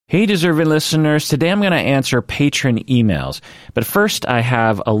Hey, deserving listeners. Today I'm going to answer patron emails. But first, I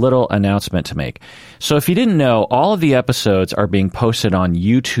have a little announcement to make. So if you didn't know, all of the episodes are being posted on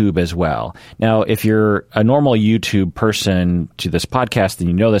YouTube as well. Now, if you're a normal YouTube person to this podcast, then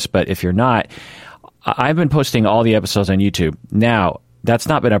you know this. But if you're not, I've been posting all the episodes on YouTube. Now, that's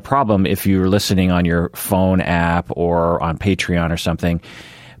not been a problem if you're listening on your phone app or on Patreon or something.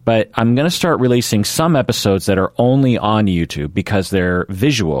 But I'm going to start releasing some episodes that are only on YouTube because they're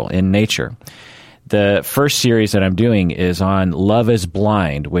visual in nature. The first series that I'm doing is on Love is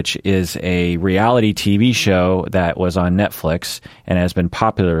Blind, which is a reality TV show that was on Netflix and has been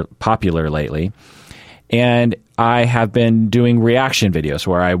popular lately. And I have been doing reaction videos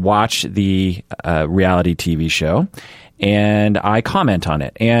where I watch the reality TV show and I comment on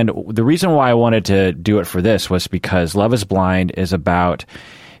it. And the reason why I wanted to do it for this was because Love is Blind is about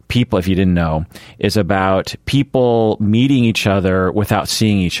people, if you didn't know, is about people meeting each other without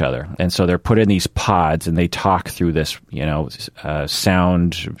seeing each other. And so they're put in these pods and they talk through this,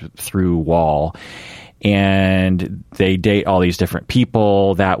 sound through wall. And they date all these different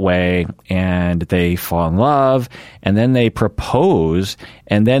people that way, and they fall in love, and then they propose,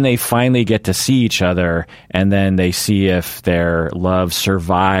 and then they finally get to see each other, and then they see if their love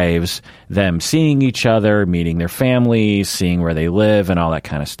survives them seeing each other, meeting their families, seeing where they live, and all that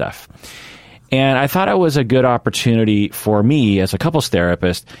kind of stuff. And I thought it was a good opportunity for me as a couples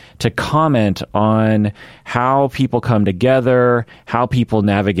therapist to comment on how people come together, how people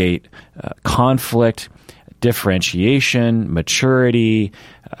navigate conflict, differentiation, maturity,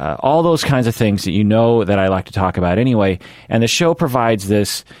 all those kinds of things that you know that I like to talk about anyway. And the show provides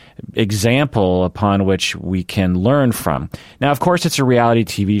this example upon which we can learn from. Now, of course, it's a reality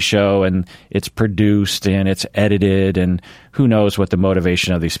TV show and it's produced and it's edited and who knows what the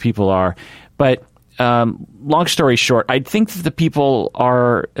motivation of these people are. But long story short, I think that the people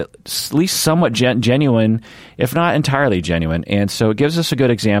are at least somewhat genuine, if not entirely genuine. And so it gives us a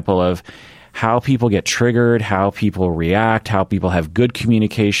good example of how people get triggered, how people react, how people have good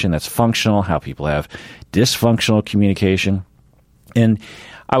communication that's functional, how people have dysfunctional communication. And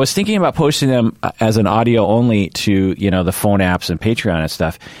I was thinking about posting them as an audio only to, the phone apps and Patreon and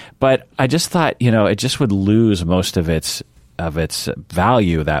stuff. But I just thought, it just would lose most of its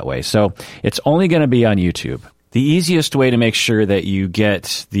value that way. So it's only going to be on YouTube. The easiest way to make sure that you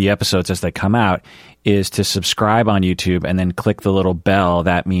get the episodes as they come out is to subscribe on YouTube and then click the little bell.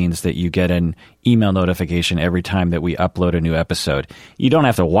 That means that you get an email notification every time that we upload a new episode. You don't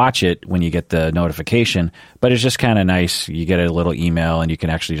have to watch it when you get the notification, but it's just kind of nice. You get a little email and you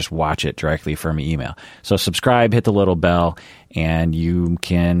can actually just watch it directly from your email. So subscribe, hit the little bell, and you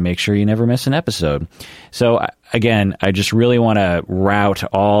can make sure you never miss an episode. So again, I just really want to route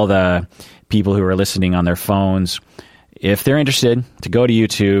all the people who are listening on their phones, if they're interested, to go to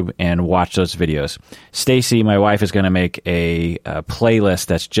YouTube and watch those videos. Stacy, my wife, is going to make a playlist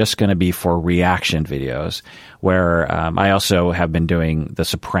that's just going to be for reaction videos, where I also have been doing The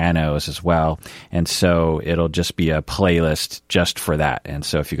Sopranos as well. And so it'll just be a playlist just for that. And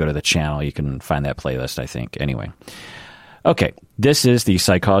so if you go to the channel, you can find that playlist, I think. Anyway. Okay, this is the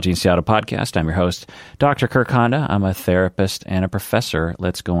Psychology in Seattle podcast. I'm your host, Dr. Kirk Honda. I'm a therapist and a professor.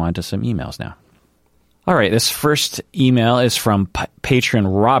 Let's go on to some emails now. All right, this first email is from patron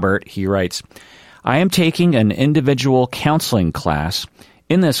Robert. He writes, I am taking an individual counseling class.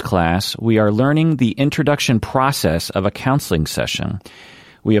 In this class, we are learning the introduction process of a counseling session.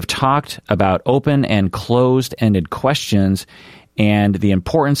 We have talked about open and closed-ended questions and the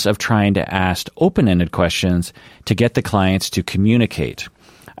importance of trying to ask open-ended questions to get the clients to communicate.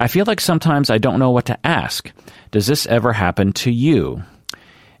 I feel like sometimes I don't know what to ask. Does this ever happen to you?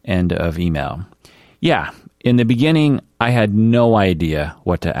 End of email. Yeah, in the beginning, I had no idea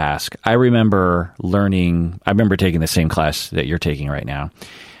what to ask. I remember taking the same class that you're taking right now,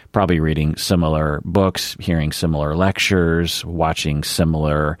 probably reading similar books, hearing similar lectures, watching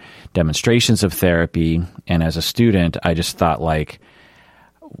similar demonstrations of therapy. And as a student, I just thought, like,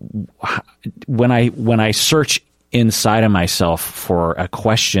 when I search inside of myself for a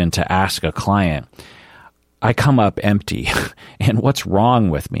question to ask a client, I come up empty. And what's wrong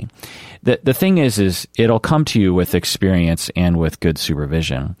with me? The thing is it'll come to you with experience and with good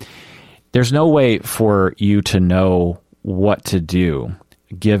supervision. There's no way for you to know what to do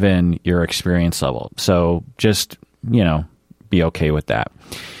given your experience level. So just, be okay with that.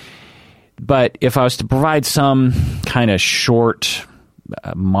 But if I was to provide some kind of short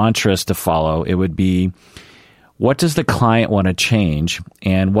mantras to follow, it would be, what does the client want to change,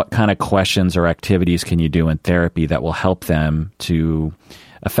 and what kind of questions or activities can you do in therapy that will help them to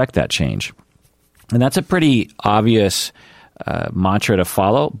affect that change? And that's a pretty obvious mantra to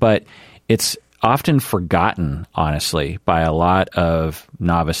follow, but it's often forgotten, honestly, by a lot of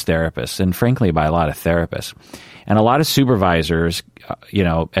novice therapists and frankly by a lot of therapists. And a lot of supervisors,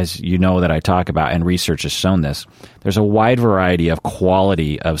 as you know that I talk about, and research has shown this, there's a wide variety of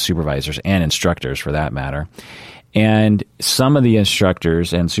quality of supervisors and instructors for that matter. And some of the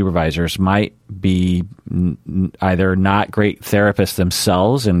instructors and supervisors might be either not great therapists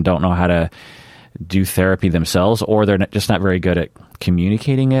themselves and don't know how to do therapy themselves, or they're just not very good at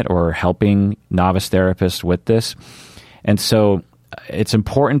communicating it or helping novice therapists with this. And so it's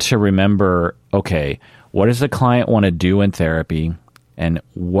important to remember, okay, what does the client want to do in therapy, and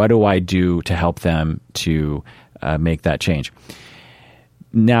what do I do to help them to make that change?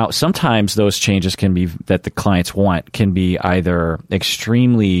 Now, sometimes those changes can be that the clients want can be either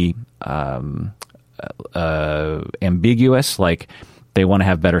extremely ambiguous, like they want to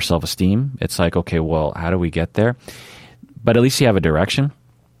have better self-esteem. It's like, okay, well, how do we get there? But at least you have a direction.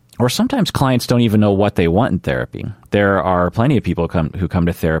 Or sometimes clients don't even know what they want in therapy. There are plenty of people who come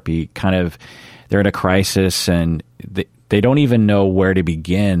to therapy they're in a crisis and they don't even know where to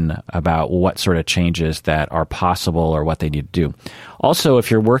begin about what sort of changes that are possible or what they need to do. Also,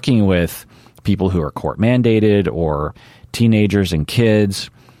 if you're working with people who are court mandated or teenagers and kids,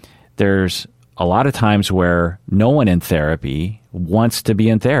 there's a lot of times where no one in therapy wants to be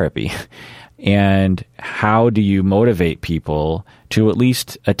in therapy. And how do you motivate people to at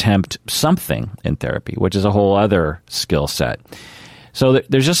least attempt something in therapy, which is a whole other skill set. So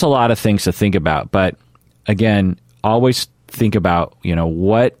there's just a lot of things to think about. But again, always think about,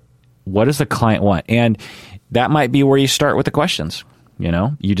 what does the client want? And that might be where you start with the questions.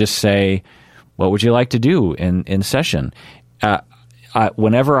 You just say, what would you like to do in session?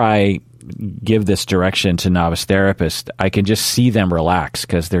 Whenever I give this direction to novice therapists, I can just see them relax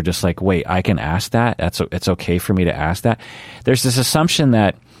because they're just like, wait, I can ask that? It's okay for me to ask that? There's this assumption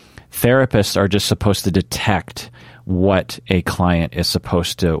that therapists are just supposed to detect what a client is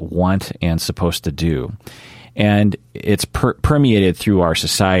supposed to want and supposed to do. And it's permeated through our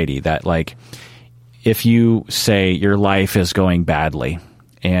society that, like, if you say your life is going badly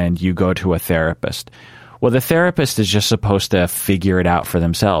and you go to a therapist, well, the therapist is just supposed to figure it out for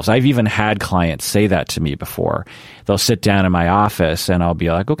themselves. I've even had clients say that to me before. They'll sit down in my office and I'll be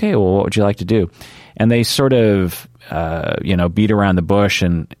like, okay, well, what would you like to do? And they sort of, beat around the bush.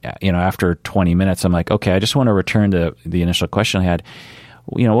 And, after 20 minutes, I'm like, okay, I just want to return to the initial question I had.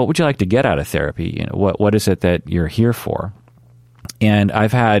 What would you like to get out of therapy? What is it that you're here for? And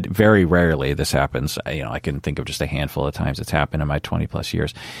I've had, very rarely this happens. I can think of just a handful of times it's happened in my 20 plus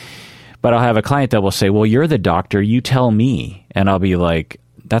years. But I'll have a client that will say, well, you're the doctor, you tell me. And I'll be like,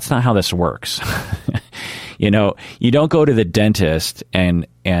 that's not how this works. You don't go to the dentist and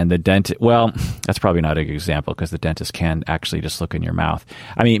the dentist, well, that's probably not a good example because the dentist can actually just look in your mouth.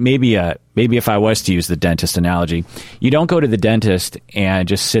 I mean, maybe if I was to use the dentist analogy, you don't go to the dentist and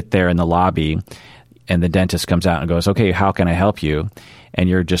just sit there in the lobby and the dentist comes out and goes, okay, how can I help you? And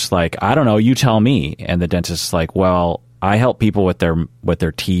you're just like, I don't know, you tell me. And the dentist is like, well, I help people with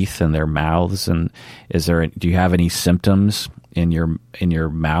their teeth and their mouths. And do you have any symptoms in your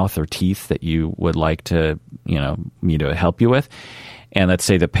mouth or teeth that you would like to, me to help you with? And let's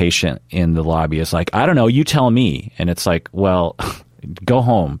say the patient in the lobby is like, I don't know, you tell me. And it's like, well, go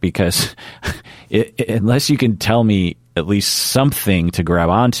home because unless you can tell me at least something to grab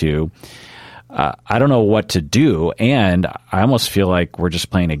onto, I don't know what to do, and I almost feel like we're just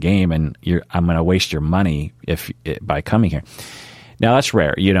playing a game, and I'm going to waste your money by coming here. Now that's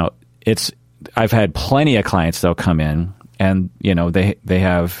rare, I've had plenty of clients that'll come in, and they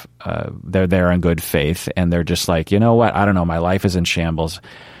have they're there in good faith, and they're just like, you know what, I don't know, my life is in shambles.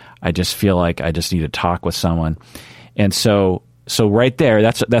 I just feel like I just need to talk with someone, and so right there,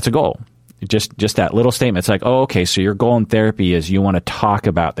 that's a goal. Just that little statement. It's like, oh, okay, so your goal in therapy is you want to talk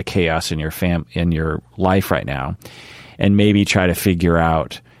about the chaos in your life right now and maybe try to figure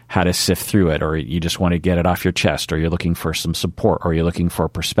out how to sift through it, or you just want to get it off your chest, or you're looking for some support, or you're looking for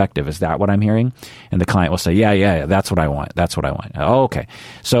perspective. Is that what I'm hearing? And the client will say, yeah, that's what I want. That's what I want. Oh, okay.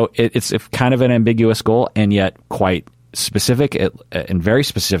 So it's kind of an ambiguous goal and yet quite specific and very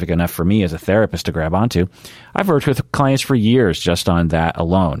specific enough for me as a therapist to grab onto. I've worked with clients for years just on that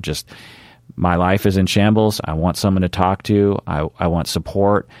alone. Just my life is in shambles. I want someone to talk to. I want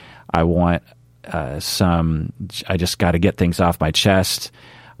support. I want I just got to get things off my chest.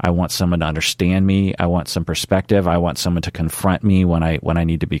 I want someone to understand me. I want some perspective. I want someone to confront me when I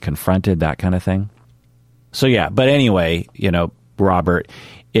need to be confronted, that kind of thing. So yeah, but anyway, Robert,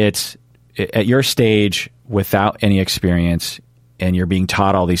 it's at your stage without any experience and you're being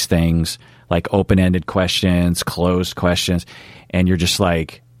taught all these things, like open-ended questions, closed questions, and you're just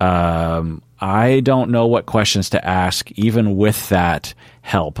like, I don't know what questions to ask, even with that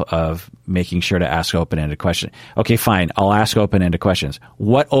help of making sure to ask open-ended questions. Okay, fine. I'll ask open-ended questions.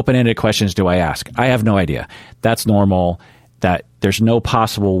 What open-ended questions do I ask? I have no idea. That's normal. That there's no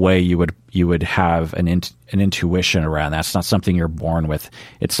possible way you would have an intuition around that. It's not something you're born with.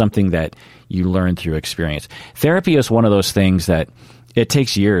 It's something that you learn through experience. Therapy is one of those things that it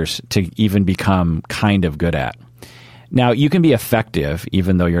takes years to even become kind of good at. Now, you can be effective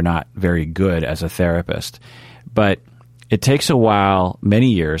even though you're not very good as a therapist, but it takes a while,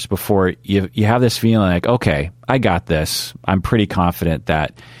 many years, before you have this feeling like, okay, I got this. I'm pretty confident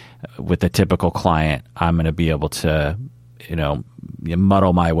that with a typical client, I'm going to be able to,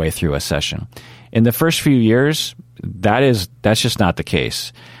 muddle my way through a session. In the first few years, that's just not the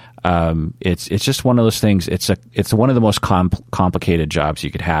case. It's just one of those things. It's one of the most complicated jobs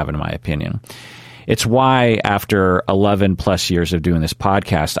you could have, in my opinion. It's why after 11 plus years of doing this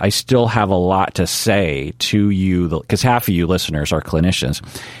podcast, I still have a lot to say to you, because half of you listeners are clinicians.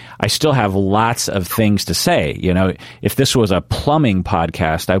 I still have lots of things to say. If this was a plumbing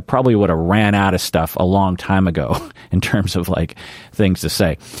podcast, I probably would have ran out of stuff a long time ago in terms of like things to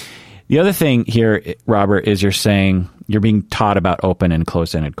say. The other thing here, Robert, is you're saying you're being taught about open and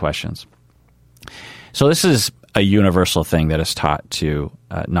closed-ended questions. So this is a universal thing that is taught to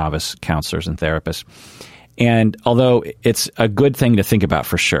novice counselors and therapists. And although it's a good thing to think about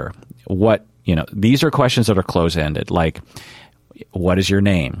for sure, these are questions that are closed-ended, like, what is your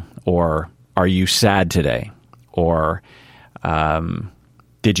name? Or are you sad today? Or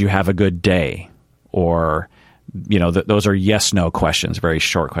did you have a good day? Or, those are yes-no questions, very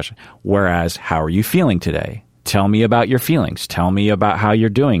short questions. Whereas, how are you feeling today? Tell me about your feelings. Tell me about how you're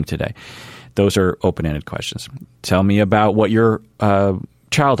doing today. Those are open-ended questions. Tell me about what your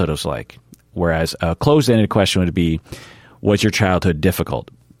childhood was like. Whereas a closed-ended question would be, was your childhood difficult?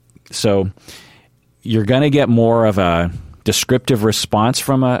 So you're going to get more of a descriptive response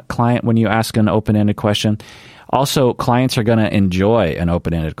from a client when you ask an open-ended question. Also, clients are going to enjoy an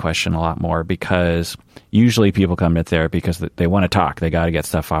open-ended question a lot more, because usually people come to therapy because they want to talk. They got to get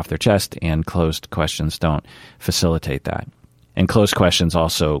stuff off their chest, and closed questions don't facilitate that. And closed questions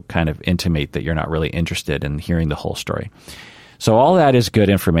also kind of intimate that you're not really interested in hearing the whole story. So all that is good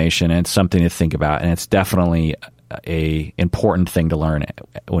information, and it's something to think about, and it's definitely an important thing to learn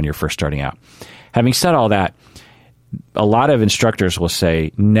when you're first starting out. Having said all that, a lot of instructors will say,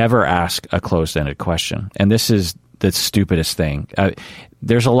 never ask a closed-ended question. And this is the stupidest thing.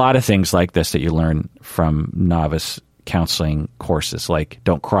 There's a lot of things like this that you learn from novice counseling courses, like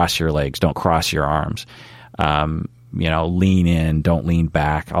don't cross your legs, don't cross your arms, lean in, don't lean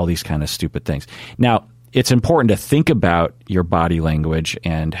back, all these kind of stupid things. Now, it's important to think about your body language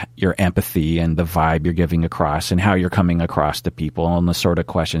and your empathy and the vibe you're giving across and how you're coming across to people and the sort of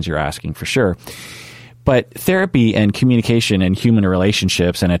questions you're asking, for sure. But therapy and communication and human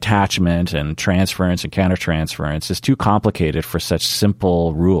relationships and attachment and transference and countertransference is too complicated for such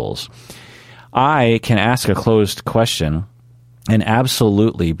simple rules. I can ask a closed question and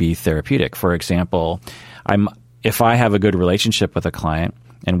absolutely be therapeutic. For example, if I have a good relationship with a client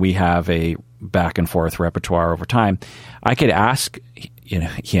and we have a back and forth repertoire over time, I could ask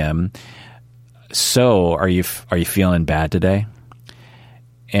him, so are you feeling bad today?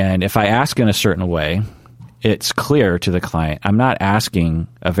 And if I ask in a certain way, it's clear to the client, I'm not asking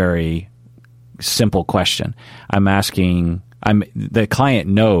a very simple question. The client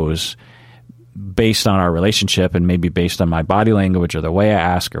knows, based on our relationship and maybe based on my body language or the way I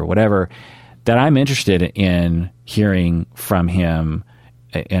ask or whatever, that I'm interested in hearing from him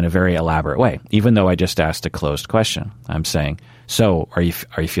in a very elaborate way, even though I just asked a closed question. I'm saying, so are you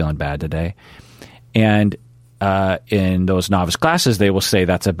feeling bad today? And in those novice classes, they will say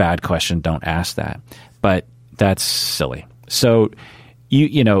that's a bad question. Don't ask that. But that's silly. So,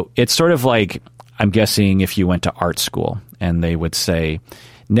 it's sort of like, I'm guessing if you went to art school and they would say,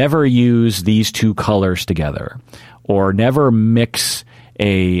 never use these two colors together, or never mix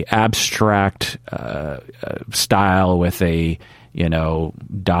a abstract style with a,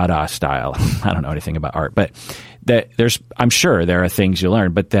 Dada style. I don't know anything about art, but I'm sure there are things you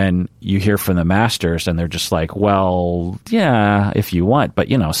learn, but then you hear from the masters and they're just like, well, yeah, if you want,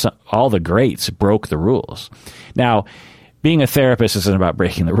 but all the greats broke the rules. Now, being a therapist isn't about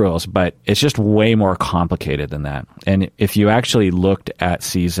breaking the rules, but it's just way more complicated than that. And if you actually looked at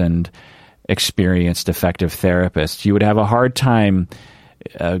seasoned, experienced, effective therapists, you would have a hard time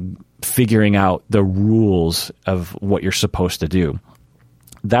figuring out the rules of what you're supposed to do.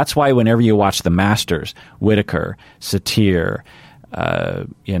 That's why whenever you watch the masters, Whitaker, Satir,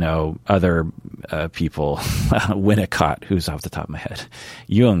 other people, Winnicott, who's off the top of my head,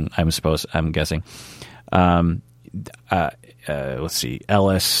 Jung, I'm guessing. Let's see,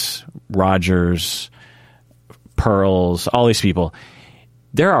 Ellis, Rogers, Pearls, all these people.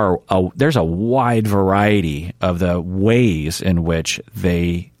 There's a wide variety of the ways in which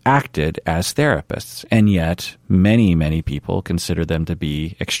they acted as therapists, and yet many, many people consider them to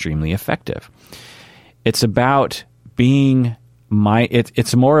be extremely effective. It's about being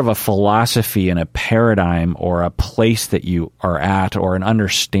it's more of a philosophy and a paradigm or a place that you are at, or an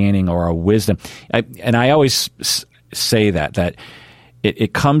understanding or a wisdom. I always say that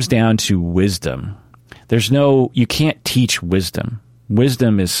it comes down to wisdom. You can't teach wisdom.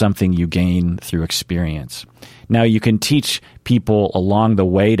 Wisdom is something you gain through experience. Now, you can teach people along the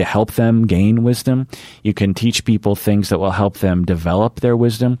way to help them gain wisdom. You can teach people things that will help them develop their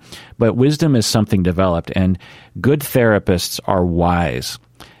wisdom. But wisdom is something developed, and good therapists are wise.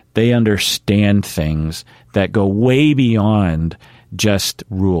 They understand things that go way beyond just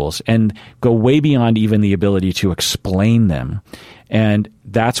rules and go way beyond even the ability to explain them. And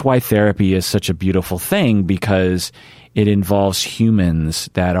that's why therapy is such a beautiful thing, because it involves humans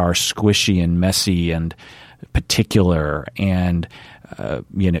that are squishy and messy and particular, and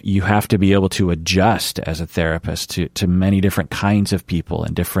you have to be able to adjust as a therapist to many different kinds of people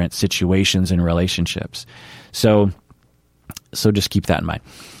and different situations and relationships. So just keep that in mind.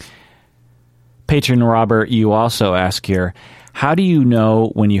 Patron Robert, you also ask here, how do you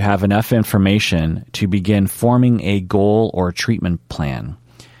know when you have enough information to begin forming a goal or treatment plan?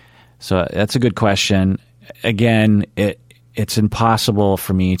 So that's a good question. Again, it's impossible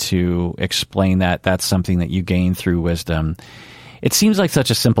for me to explain that. That's something that you gain through wisdom. It seems like such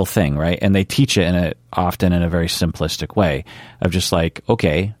a simple thing, right? And they teach it often in a very simplistic way of just like,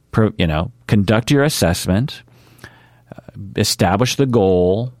 okay, conduct your assessment, establish the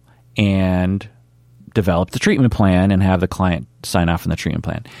goal, and develop the treatment plan, and have the client sign off on the treatment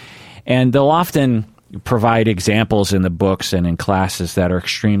plan. And they'll often provide examples in the books and in classes that are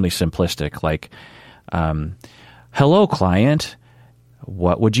extremely simplistic, like, hello, client,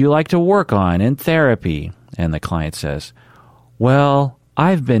 what would you like to work on in therapy? And the client says, well,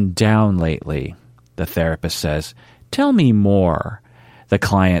 I've been down lately. The therapist says, tell me more. The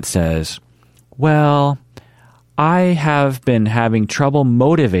client says, well, I have been having trouble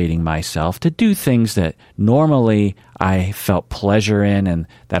motivating myself to do things that normally I felt pleasure in and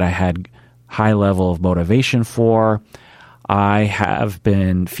that I had high level of motivation for. I have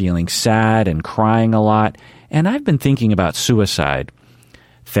been feeling sad and crying a lot, and I've been thinking about suicide.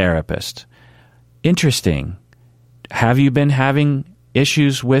 Therapist: interesting. Have you been having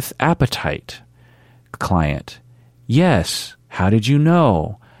issues with appetite? Client: yes. How did you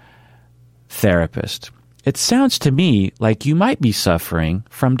know? Therapist: it sounds to me like you might be suffering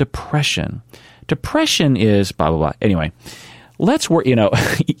from depression. Depression is blah, blah, blah. Anyway, let's work,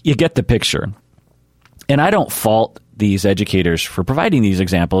 you get the picture. And I don't fault these educators for providing these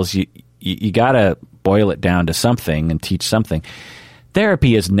examples. You got to boil it down to something and teach something.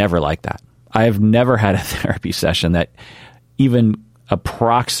 Therapy is never like that. I have never had a therapy session that even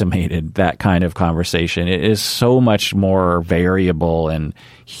approximated that kind of conversation. It is so much more variable and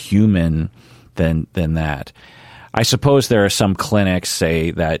human than that. I suppose there are some clinics,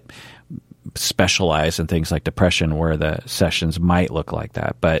 say, that specialize in things like depression where the sessions might look like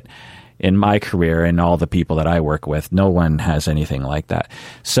that. But in my career and all the people that I work with, no one has anything like that.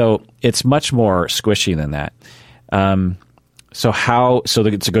 So it's much more squishy than that. So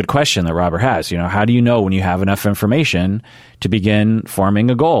it's a good question that Robert has. How do you know when you have enough information to begin forming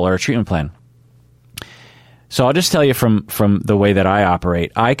a goal or a treatment plan? So I'll just tell you from the way that I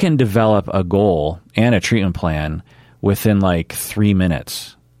operate, I can develop a goal and a treatment plan within like 3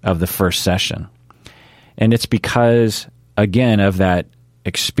 minutes of the first session. And it's because, again, of that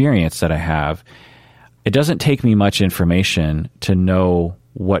experience that I have. It doesn't take me much information to know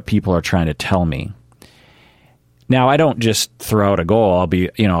what people are trying to tell me. Now, I don't just throw out a goal.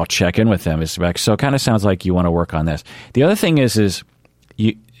 I'll check in with them. It's like, so it kind of sounds like you want to work on this. The other thing is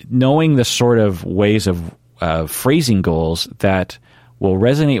knowing the sort of ways of phrasing goals that will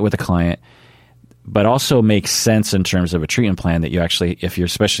resonate with the client, but also make sense in terms of a treatment plan that you actually,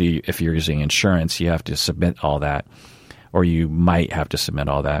 especially if you're using insurance, you have to submit all that, or you might have to submit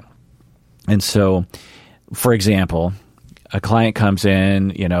all that. And so, for example, a client comes in,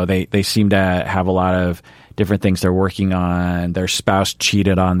 they seem to have a lot of different things they're working on. Their spouse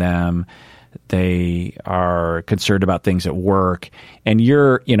cheated on them. They are concerned about things at work. And if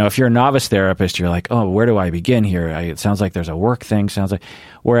you're a novice therapist, you're like, oh, where do I begin here? It sounds like there's a work thing.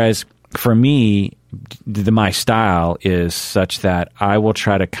 Whereas for me, my style is such that I will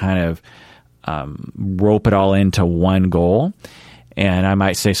try to kind of rope it all into one goal. And I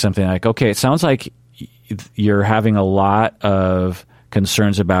might say something like, okay, it sounds like you're having a lot of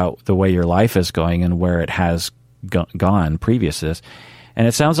concerns about the way your life is going and where it has gone previous to this. And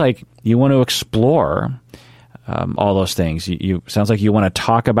it sounds like you want to explore all those things. Sounds like you want to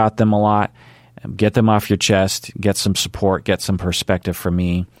talk about them a lot, get them off your chest, get some support, get some perspective from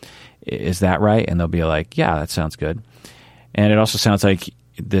me. Is that right? And they'll be like, yeah, that sounds good. And it also sounds like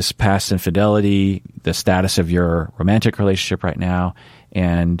this past infidelity, the status of your romantic relationship right now,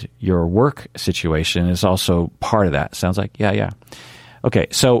 and your work situation is also part of that. Sounds like, yeah. Okay,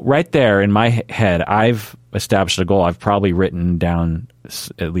 so right there in my head, I've established a goal. I've probably written down,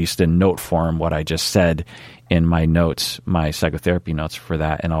 at least in note form, what I just said in my notes, my psychotherapy notes for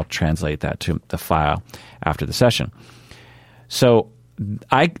that, and I'll translate that to the file after the session. So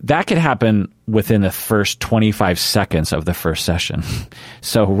that could happen within the first 25 seconds of the first session.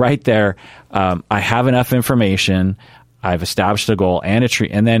 So right there, I have enough information. I've established a goal and a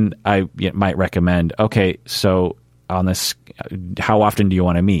treat, and then I might recommend, okay, so on this, how often do you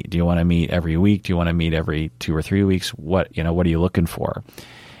want to meet? Do you want to meet every week? Do you want to meet every 2 or 3 weeks? What are you looking for?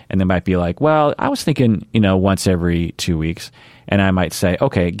 And they might be like, well, I was thinking, once every 2 weeks. And I might say,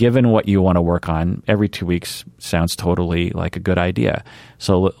 okay, given what you want to work on, every 2 weeks sounds totally like a good idea.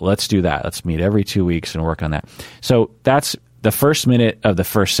 So let's do that. Let's meet every 2 weeks and work on that. So that's the first minute of the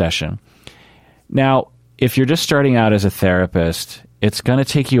first session. Now, if you're just starting out as a therapist, it's going to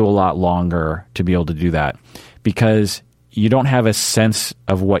take you a lot longer to be able to do that because you don't have a sense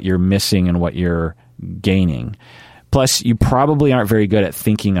of what you're missing and what you're gaining. Plus, you probably aren't very good at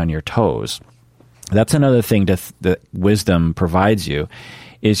thinking on your toes. That's another thing that wisdom provides you,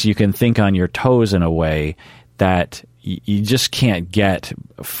 is you can think on your toes in a way that you just can't get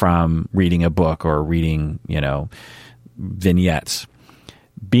from reading a book or reading, vignettes.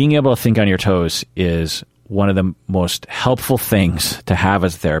 Being able to think on your toes is one of the most helpful things to have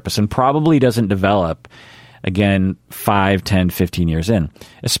as a therapist, and probably doesn't develop, again, 5, 10, 15 years in,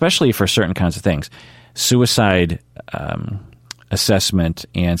 especially for certain kinds of things. Suicide assessment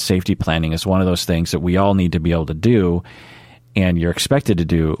and safety planning is one of those things that we all need to be able to do, and you're expected to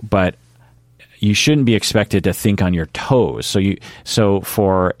do, but you shouldn't be expected to think on your toes. So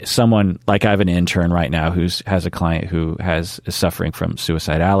for someone like, I have an intern right now who has a client who is suffering from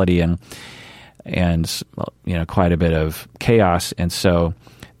suicidality and quite a bit of chaos, and so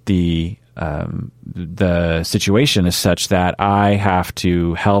the situation is such that I have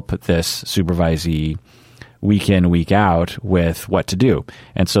to help this supervisee week in, week out with what to do.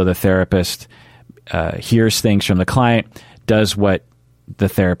 And so the therapist hears things from the client, does what the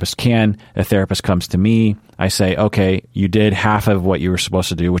therapist can. The therapist comes to me. I say, okay, you did half of what you were supposed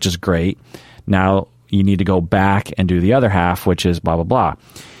to do, which is great. Now you need to go back and do the other half, which is blah, blah, blah.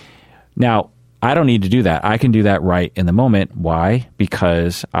 Now, I don't need to do that. I can do that right in the moment. Why?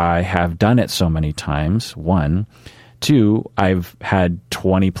 Because I have done it so many times, 1. 2, I've had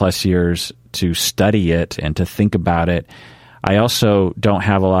 20 plus years to study it and to think about it. I also don't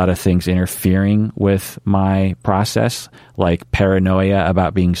have a lot of things interfering with my process, like paranoia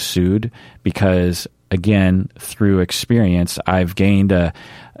about being sued, because, again, through experience, I've gained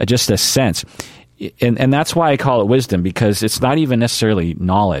just a sense. And that's why I call it wisdom, because it's not even necessarily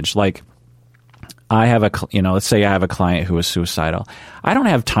knowledge. Like, I have let's say I have a client who is suicidal. I don't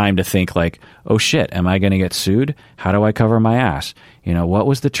have time to think like, oh shit, am I going to get sued? How do I cover my ass? What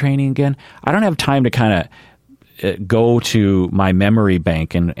was the training again? I don't have time to kind of go to my memory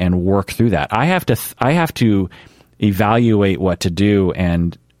bank and work through that. I have to evaluate what to do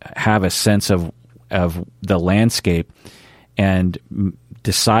and have a sense of the landscape and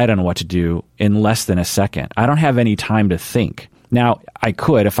decide on what to do in less than a second. I don't have any time to think. Now, I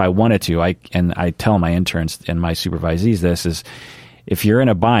could if I wanted to. I tell my interns and my supervisees this is, if you're in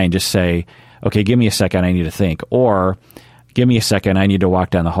a bind, just say, okay, give me a second, I need to think. Or give me a second, I need to walk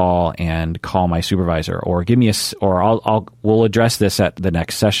down the hall and call my supervisor. Or we'll address this at the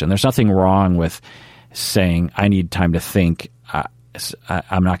next session. There's nothing wrong with saying, I need time to think.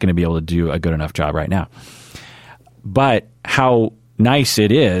 I'm not going to be able to do a good enough job right now. But how nice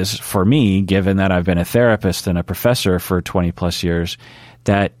it is for me, given that I've been a therapist and a professor for 20 plus years,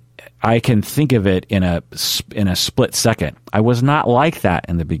 that I can think of it in a split second. I was not like that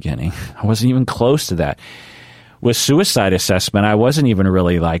in the beginning. I wasn't even close to that. With suicide assessment, I wasn't even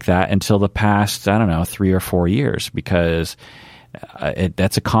really like that until the past, 3 or 4 years, because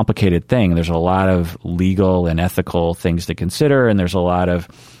that's a complicated thing. There's a lot of legal and ethical things to consider, and there's a lot of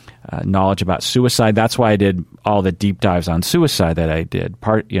knowledge about suicide. That's why I did all the deep dives on suicide that I did.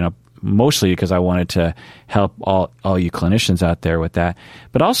 mostly because I wanted to help all you clinicians out there with that.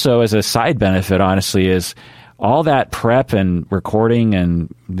 But also as a side benefit, honestly, is all that prep and recording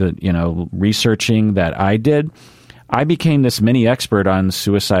and the researching that I did, I became this mini expert on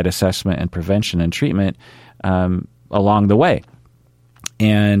suicide assessment and prevention and treatment along the way.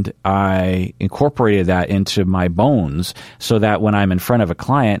 And I incorporated that into my bones so that when I'm in front of a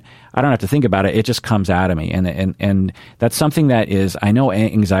client, I don't have to think about it. It just comes out of me. And that's something that is, I know,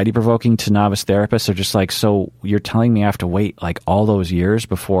 anxiety provoking to novice therapists. They're just like, so you're telling me I have to wait like all those years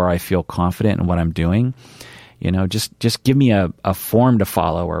before I feel confident in what I'm doing? Just give me a form to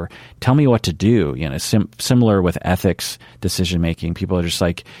follow or tell me what to do. Similar with ethics decision making. People are just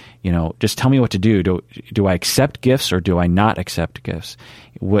like, just tell me what to do. Do I accept gifts or do I not accept gifts?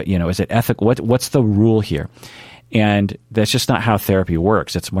 Is it ethical? What's the rule here? And that's just not how therapy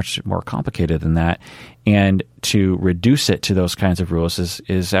works. It's much more complicated than that. And to reduce it to those kinds of rules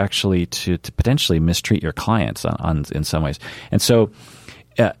is actually to potentially mistreat your clients in some ways. And so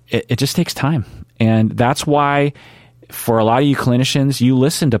it just takes time. And that's why for a lot of you clinicians, you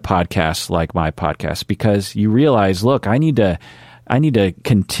listen to podcasts like my podcast because you realize, look, I need to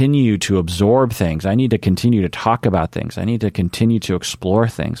continue to absorb things. I need to continue to talk about things. I need to continue to explore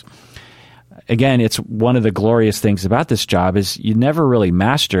things. Again, it's one of the glorious things about this job is you never really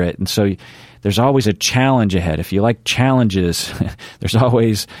master it. And so there's always a challenge ahead. If you like challenges, there's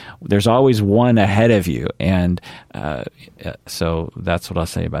always one ahead of you. And so that's what I'll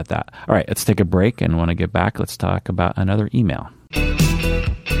say about that. All right, let's take a break. And when I get back, let's talk about another email.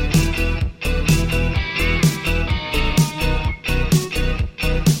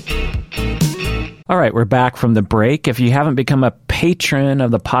 All right, we're back from the break. If you haven't become a patron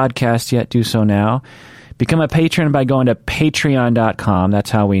of the podcast yet, do so now. Become a patron by going to patreon.com. That's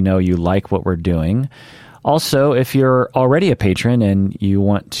how we know you like what we're doing. Also, if you're already a patron and you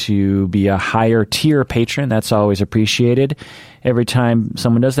want to be a higher tier patron, that's always appreciated. Every time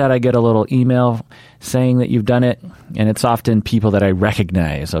someone does that, I get a little email saying that you've done it, and it's often people that I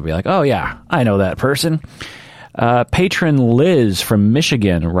recognize. I'll be like, oh yeah, I know that person. Patron Liz from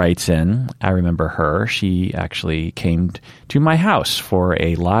Michigan writes in. I remember her. She actually came to my house for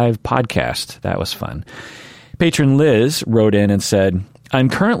a live podcast. That was fun. Patron Liz wrote in and said, I'm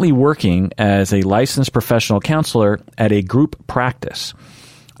currently working as a licensed professional counselor at a group practice.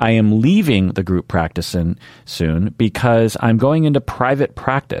 I am leaving the group practice soon because I'm going into private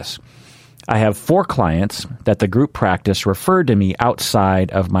practice. I have 4 clients that the group practice referred to me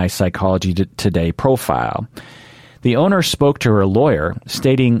outside of my Psychology Today profile. The owner spoke to her lawyer,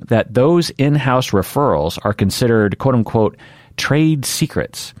 stating that those in-house referrals are considered, quote-unquote, trade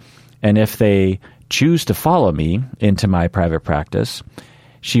secrets. And if they choose to follow me into my private practice,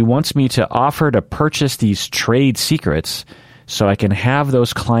 she wants me to offer to purchase these trade secrets so I can have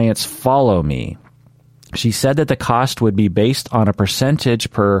those clients follow me. She said that the cost would be based on a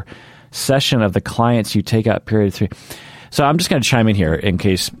percentage per session of the clients you take out period 3. So I'm just going to chime in here in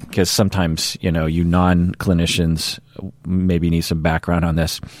case, because sometimes, you non-clinicians maybe need some background on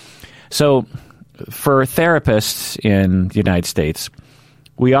this. So for therapists in the United States,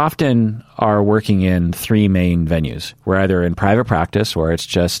 we often are working in 3 main venues. We're either in private practice where it's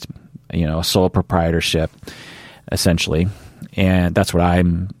just, a sole proprietorship, essentially. And that's what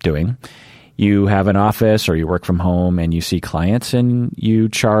I'm doing. You have an office or you work from home and you see clients and you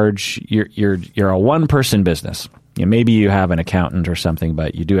charge, you're a one-person business. Maybe you have an accountant or something,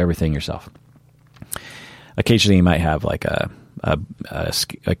 but you do everything yourself. Occasionally you might have like a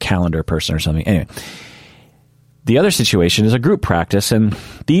calendar person or something. Anyway, the other situation is a group practice, and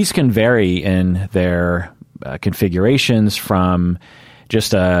these can vary in their configurations from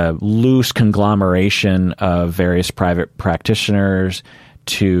just a loose conglomeration of various private practitioners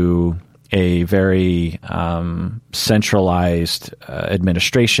to a very centralized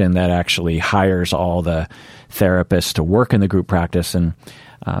administration that actually hires all the therapists to work in the group practice and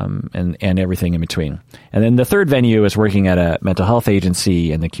everything in between. And then the third venue is working at a mental health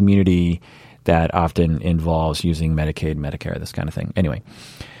agency in the community that often involves using Medicaid, Medicare, this kind of thing. Anyway,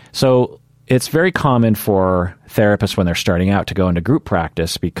 so it's very common for therapists when they're starting out to go into group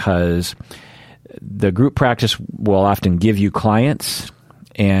practice because the group practice will often give you clients,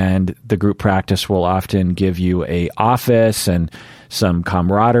 and the group practice will often give you a office and some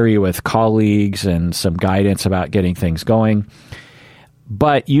camaraderie with colleagues and some guidance about getting things going.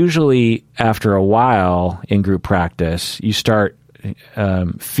 But usually after a while in group practice, you start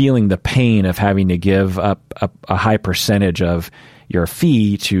feeling the pain of having to give up a high percentage of your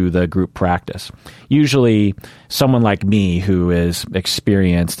fee to the group practice. Usually someone like me who is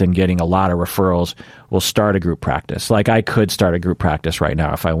experienced in getting a lot of referrals will start a group practice. Like I could start a group practice right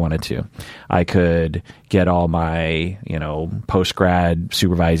now if I wanted to. I could get all my, post-grad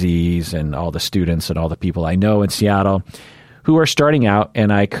supervisees and all the students and all the people I know in Seattle who are starting out,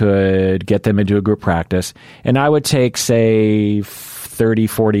 and I could get them into a group practice, and I would take, say, 30,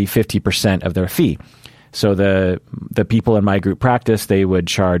 40, 50% of their fee. So the people in my group practice, they would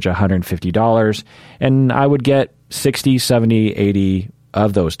charge $150, and I would get 60, 70, 80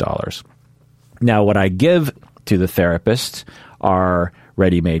 of those dollars. Now, what I give to the therapists are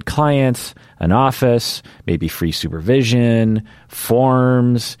ready-made clients, an office, maybe free supervision,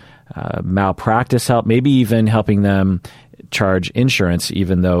 forms, malpractice help, maybe even helping them charge insurance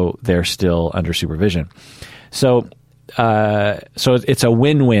even though they're still under supervision. So it's a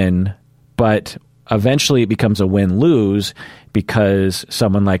win-win, but eventually it becomes a win-lose because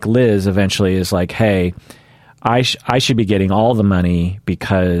someone like Liz eventually is like, hey, I should be getting all the money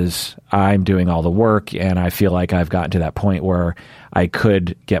because I'm doing all the work, and I feel like I've gotten to that point where I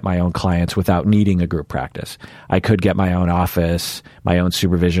could get my own clients without needing a group practice. I could get my own office, my own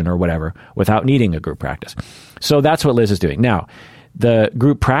supervision or whatever without needing a group practice. So that's what Liz is doing. Now, the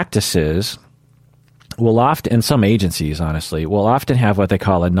group practices will often, and some agencies, honestly, will often have what they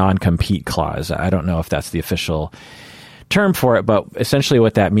call a non-compete clause. I don't know if that's the official term for it, but essentially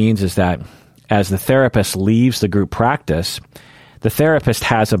what that means is that as the therapist leaves the group practice, the therapist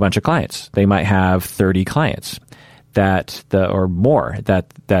has a bunch of clients. They might have 30 clients or more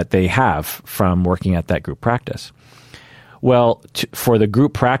that they have from working at that group practice. Well, for the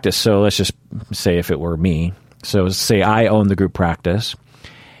group practice, so let's just say if it were me, so say I own the group practice,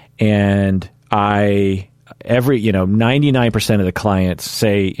 and 99% of the clients,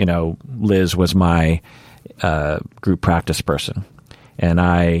 say, Liz was my group practice person. And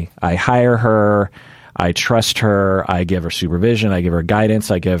I hire her, I trust her, I give her supervision, I give her guidance,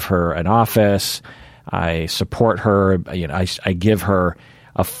 I give her an office, I support her, I give her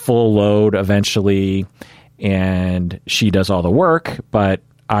a full load eventually, and she does all the work, but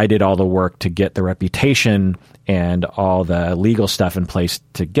I did all the work to get the reputation and all the legal stuff in place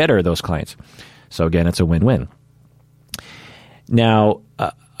to get her those clients. So again, it's a win-win. Now,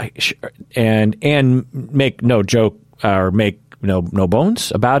 and make no joke or make no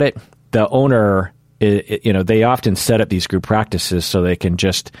bones about it, the owner, they often set up these group practices so they can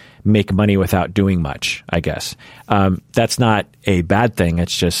just make money without doing much, I guess. That's not a bad thing.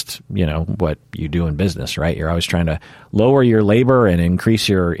 It's just, what you do in business, right? You're always trying to lower your labor and increase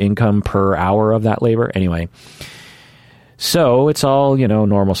your income per hour of that labor. Anyway, so it's all,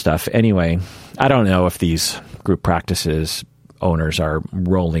 normal stuff. Anyway, I don't know if these group practices owners are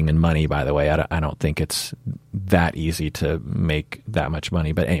rolling in money, by the way. I don't think it's that easy to make that much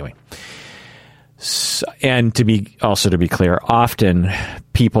money. But anyway, and to be clear, often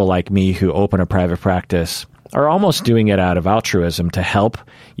people like me who open a private practice are almost doing it out of altruism to help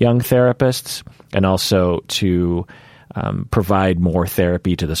young therapists and also to provide more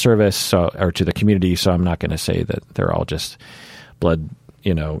therapy to the service or to the community. So I'm not going to say that they're all just blood,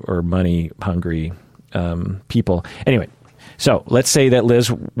 or money hungry people. Anyway. So let's say that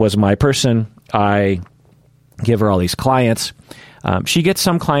Liz was my person. I give her all these clients. She gets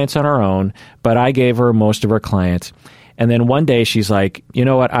some clients on her own, but I gave her most of her clients. And then one day she's like, you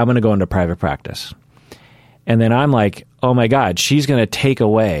know what? I'm going to go into private practice. And then I'm like, oh my God, she's going to take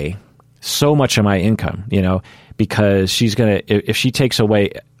away so much of my income, because she's going to, if she takes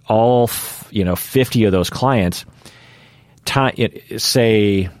away all, 50 of those clients,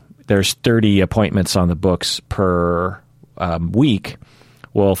 say there's 30 appointments on the books per week,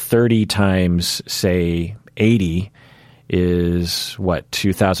 well, 30 times, say, 80 is what,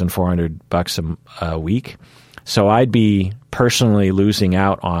 $2,400 a week. So I'd be personally losing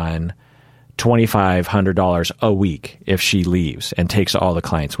out on $2,500 a week if she leaves and takes all the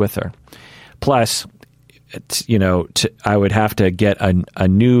clients with her. Plus, I would have to get a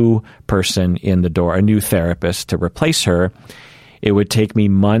new person in the door, a new therapist to replace her. It would take me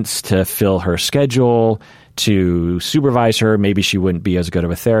months to fill her schedule, to supervise her. Maybe she wouldn't be as good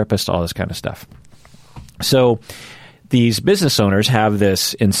of a therapist, all this kind of stuff. So these business owners have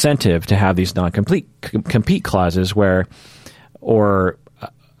this incentive to have these non-compete clauses where, or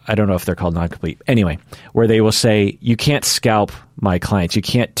I don't know if they're called non-complete. Anyway, where they will say, you can't scalp my clients. You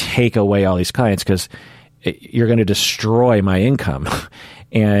can't take away all these clients because you're going to destroy my income.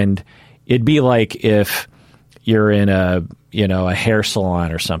 And it'd be like if you're in a hair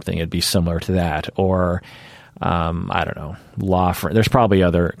salon or something, it'd be similar to that. Or I don't know, law firm. There's probably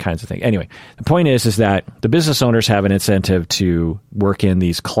other kinds of things. Anyway, the point is that the business owners have an incentive to work in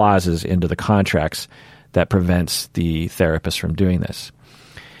these clauses into the contracts that prevents the therapist from doing this.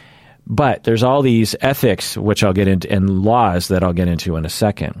 But there's all these ethics, which I'll get into, and laws that I'll get into in a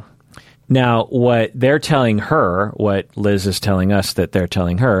second. Now, what they're telling her, what Liz is telling us that they're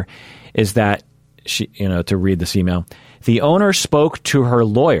telling her, is that she, to read this email, the owner spoke to her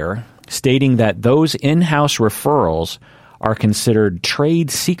lawyer, stating that those in-house referrals are considered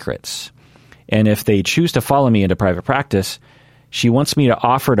trade secrets. And if they choose to follow me into private practice, she wants me to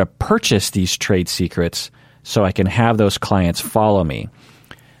offer to purchase these trade secrets so I can have those clients follow me.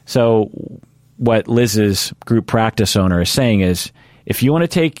 So what Liz's group practice owner is saying is, if you want to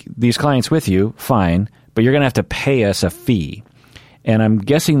take these clients with you, fine, but you're going to have to pay us a fee. And I'm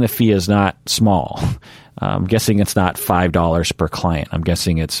guessing the fee is not small. I'm guessing it's not $5 per client. I'm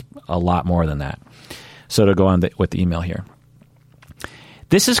guessing it's a lot more than that. So to go on with the email here.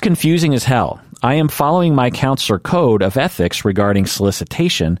 This is confusing as hell. I am following my counselor code of ethics regarding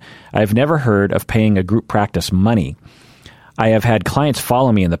solicitation. I've never heard of paying a group practice money. I have had clients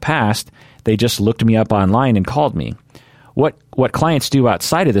follow me in the past. They just looked me up online and called me. What clients do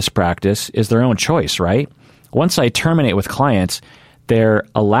outside of this practice is their own choice, right? Once I terminate with clients, they're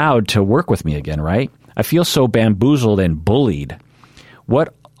allowed to work with me again, right? I feel so bamboozled and bullied.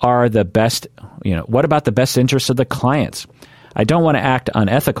 What about the best interests of the clients? I don't want to act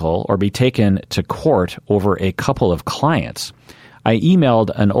unethical or be taken to court over a couple of clients. I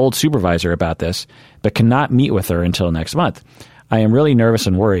emailed an old supervisor about this, but cannot meet with her until next month. I am really nervous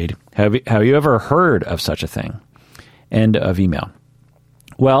and worried. Have you ever heard of such a thing? End of email.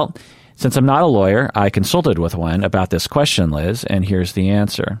 Well, since I'm not a lawyer, I consulted with one about this question, Liz, and here's the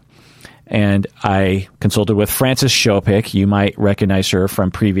answer. And I consulted with Frances Shopik. You might recognize her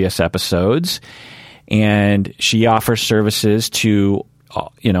from previous episodes. And she offers services to,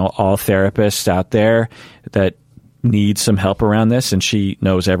 all therapists out there that need some help around this. And she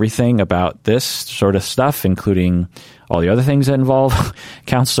knows everything about this sort of stuff, including all the other things that involve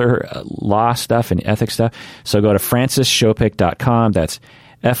counselor law stuff and ethics stuff. So go to francesshopik.com. That's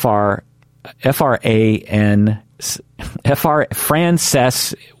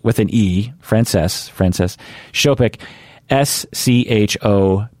Frances with an E, Frances Shopik,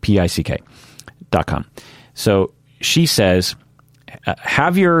 SCHOPICK.com. So she says,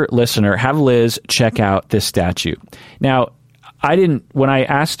 have Liz check out this statute. Now, when I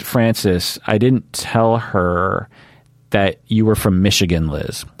asked Frances, I didn't tell her that you were from Michigan,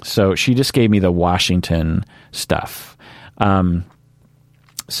 Liz. So she just gave me the Washington stuff.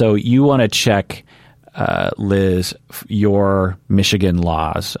 So you want to check, Liz, your Michigan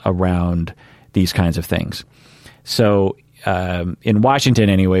laws around these kinds of things. So in Washington,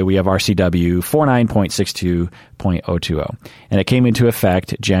 anyway, we have RCW 49.62.020, and it came into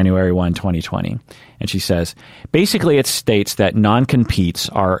effect January 1, 2020. And she says, basically it states that non-competes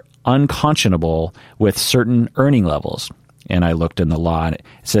are unconscionable with certain earning levels. And I looked in the law, and it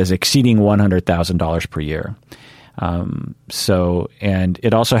says exceeding $100,000 per year. And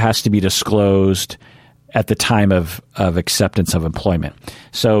it also has to be disclosed at the time of acceptance of employment.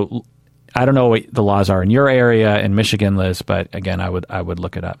 So I don't know what the laws are in your area in Michigan, Liz, but again, I would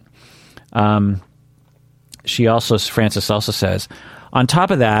look it up. Frances also says, on top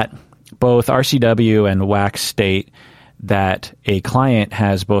of that, both RCW and WAC state that a client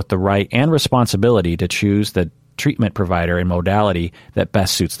has both the right and responsibility to choose the treatment provider and modality that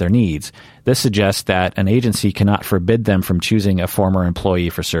best suits their needs. This suggests that an agency cannot forbid them from choosing a former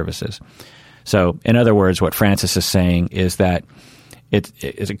employee for services. So, in other words, what Frances is saying is that it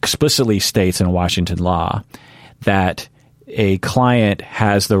explicitly states in Washington law that a client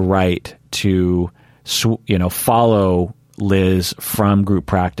has the right to, follow Liz from group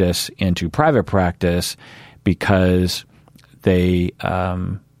practice into private practice because a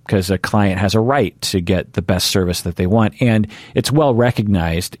client has a right to get the best service that they want. And it's well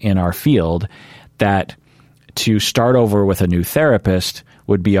recognized in our field that to start over with a new therapist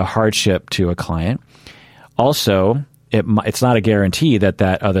would be a hardship to a client. Also, it's not a guarantee that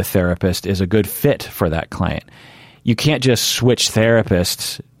other therapist is a good fit for that client. You can't just switch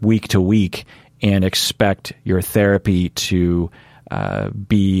therapists week to week and expect your therapy to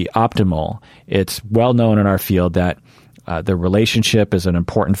be optimal. It's well known in our field that the relationship is an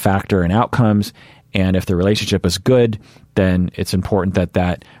important factor in outcomes, and if the relationship is good, then it's important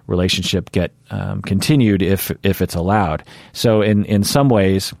that relationship get continued if it's allowed. So in some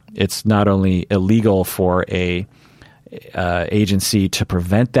ways, it's not only illegal for a agency to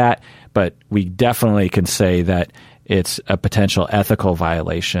prevent that, but we definitely can say that it's a potential ethical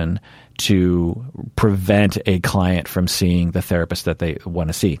violation to prevent a client from seeing the therapist that they want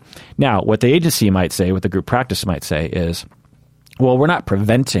to see. Now, what the agency might say, what the group practice might say is, well, we're not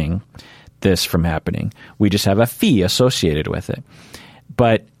preventing this from happening. We just have a fee associated with it.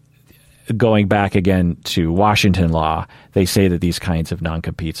 But going back again to Washington law, they say that these kinds of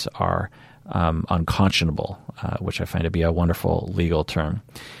non-competes are unconscionable, which I find to be a wonderful legal term.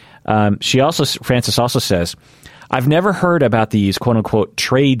 Frances also says, I've never heard about these quote-unquote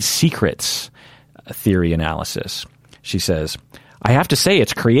trade secrets theory analysis. She says, I have to say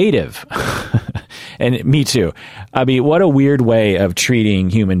it's creative. And me too. I mean, what a weird way of treating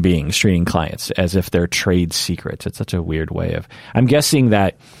human beings, treating clients as if they're trade secrets. It's such a weird way of... I'm guessing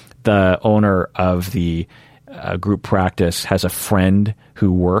that the owner of the group practice has a friend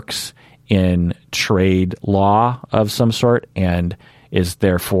who works in trade law of some sort and is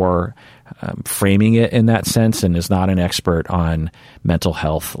therefore framing it in that sense and is not an expert on mental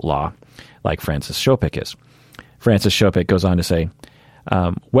health law like Frances Shopik is. Frances Shopik goes on to say,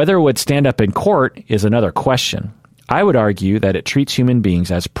 whether it would stand up in court is another question. I would argue that it treats human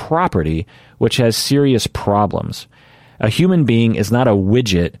beings as property, which has serious problems. A human being is not a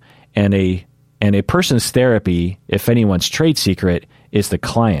widget, and a person's therapy, if anyone's trade secret, is the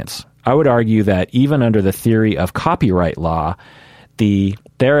client's. I would argue that even under the theory of copyright law, the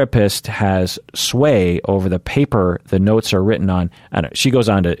therapist has sway over the paper the notes are written on. I don't know, she goes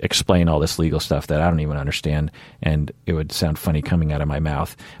on to explain all this legal stuff that I don't even understand, and it would sound funny coming out of my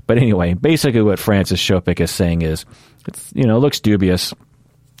mouth. But anyway, basically what Frances Shopik is saying is, it looks dubious.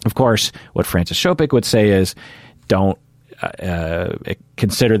 Of course, what Frances Shopik would say is, don't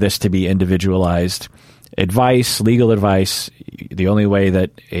consider this to be individualized advice, legal advice. The only way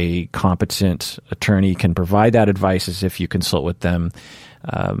that a competent attorney can provide that advice is if you consult with them,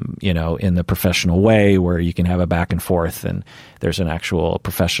 in the professional way where you can have a back and forth and there's an actual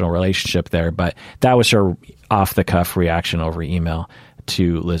professional relationship there. But that was her off-the-cuff reaction over email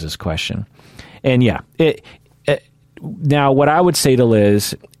to Liz's question. And yeah, now what I would say to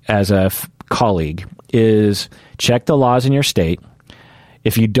Liz as a colleague is check the laws in your state.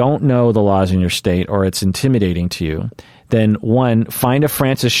 If you don't know the laws in your state or it's intimidating to you, then one, find a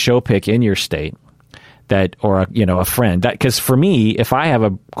Frances Shopik in your state or a friend. Because for me, if I have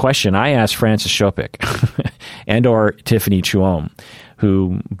a question, I ask Frances Shopik and or Tiffany Chuom,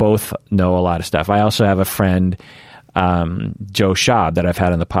 who both know a lot of stuff. I also have a friend, Joe Schaub, that I've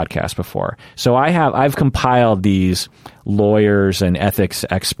had on the podcast before. So I've compiled these lawyers and ethics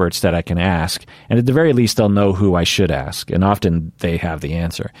experts that I can ask, and at the very least, they'll know who I should ask, and often they have the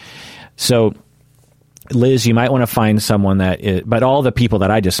answer. So, Liz, you might want to find someone but all the people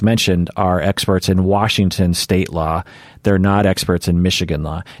that I just mentioned are experts in Washington state law. They're not experts in Michigan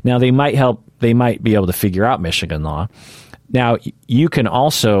law. Now, they might be able to figure out Michigan law. Now, you can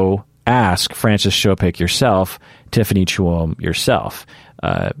also ask Frances Shopik yourself, Tiffany Chuom yourself.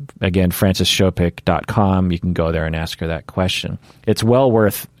 Again, francesshopik.com. You can go there and ask her that question. It's well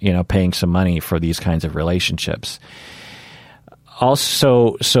worth, paying some money for these kinds of relationships.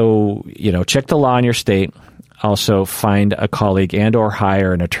 Also, check the law in your state. Also, find a colleague and or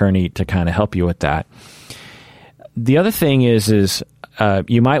hire an attorney to kind of help you with that. The other thing is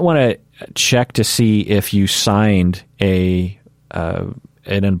you might want to check to see if you signed an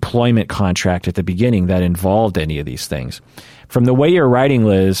employment contract at the beginning that involved any of these things. From the way you're writing,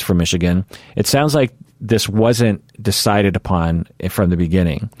 Liz, from Michigan, it sounds like this wasn't decided upon from the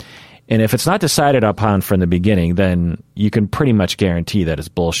beginning. And if it's not decided upon from the beginning, then you can pretty much guarantee that it's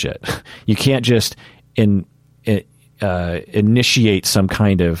bullshit. You can't just initiate some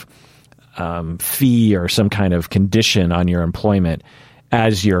kind of fee or some kind of condition on your employment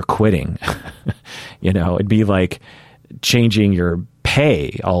as you're quitting. It'd be like changing your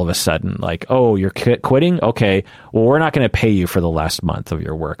pay all of a sudden, like, oh, you're quitting? Okay, well, we're not going to pay you for the last month of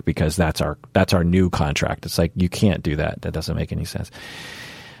your work because that's our new contract. It's like, you can't do that. That doesn't make any sense.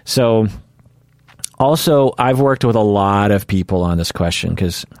 So also, I've worked with a lot of people on this question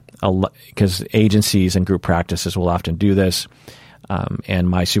because agencies and group practices will often do this. And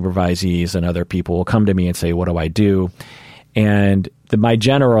my supervisees and other people will come to me and say, what do I do? And my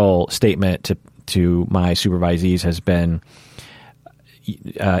general statement to my supervisees has been,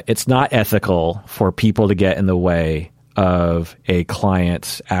 it's not ethical for people to get in the way of a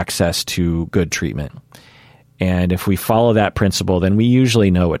client's access to good treatment. And if we follow that principle, then we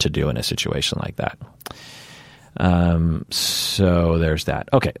usually know what to do in a situation like that. So there's that.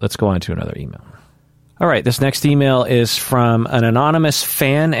 Okay, let's go on to another email. All right, this next email is from an anonymous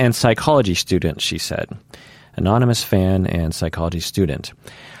fan and psychology student, she said. Anonymous fan and psychology student.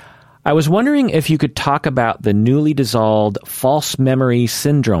 I was wondering if you could talk about the newly dissolved False Memory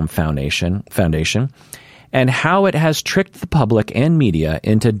Syndrome Foundation and how it has tricked the public and media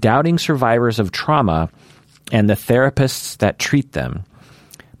into doubting survivors of trauma and the therapists that treat them.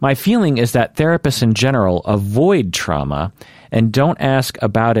 My feeling is that therapists in general avoid trauma and don't ask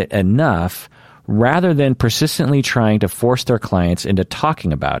about it enough rather than persistently trying to force their clients into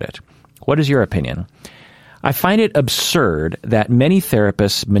talking about it. What is your opinion? I find it absurd that many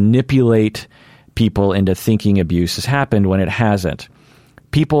therapists manipulate people into thinking abuse has happened when it hasn't.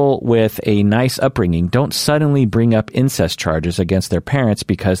 People with a nice upbringing don't suddenly bring up incest charges against their parents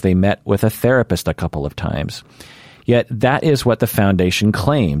because they met with a therapist a couple of times. Yet that is what the foundation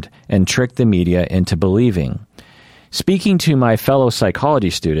claimed and tricked the media into believing. Speaking to my fellow psychology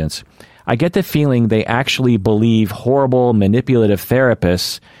students, I get the feeling they actually believe horrible, manipulative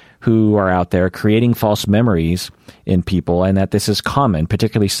therapists who are out there creating false memories in people, and that this is common,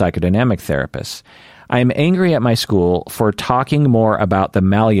 particularly psychodynamic therapists. I am angry at my school for talking more about the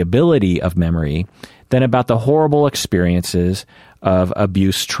malleability of memory than about the horrible experiences of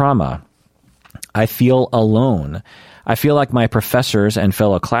abuse trauma. I feel alone. I feel like my professors and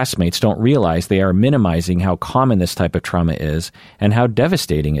fellow classmates don't realize they are minimizing how common this type of trauma is and how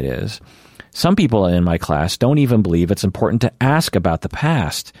devastating it is. Some people in my class don't even believe it's important to ask about the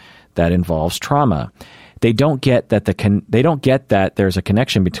past that involves trauma. They don't get that there's a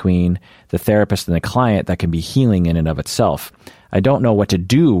connection between the therapist and the client that can be healing in and of itself. I don't know what to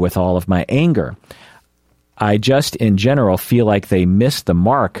do with all of my anger. I just, in general, feel like they missed the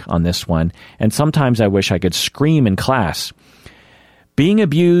mark on this one, and sometimes I wish I could scream in class. Being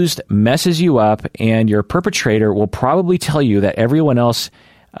abused messes you up, and your perpetrator will probably tell you that everyone else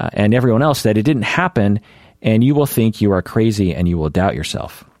that it didn't happen, and you will think you are crazy and you will doubt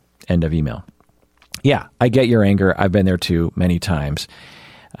yourself. End of email. Yeah, I get your anger. I've been there too many times.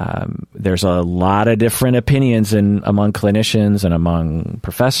 There's a lot of different opinions among clinicians and among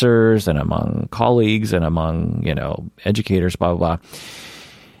professors and among colleagues and among, educators, blah, blah, blah.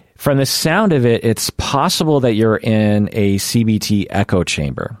 From the sound of it, it's possible that you're in a CBT echo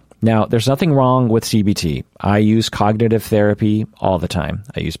chamber. Now, there's nothing wrong with CBT. I use cognitive therapy all the time.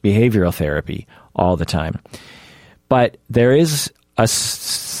 I use behavioral therapy all the time. But there is a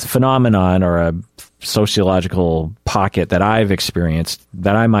phenomenon or a sociological pocket that I've experienced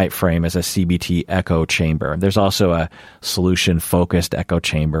that I might frame as a CBT echo chamber. There's also a solution-focused echo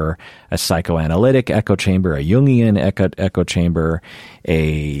chamber, a psychoanalytic echo chamber, a Jungian echo chamber,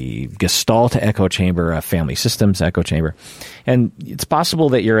 a Gestalt echo chamber, a family systems echo chamber. And it's possible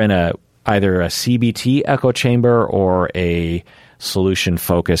that you're in either a CBT echo chamber or a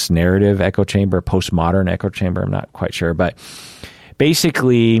solution-focused narrative echo chamber, postmodern echo chamber. I'm not quite sure, but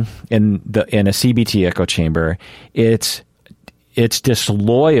basically, in a CBT echo chamber, it's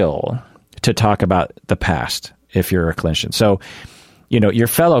disloyal to talk about the past if you're a clinician. So, your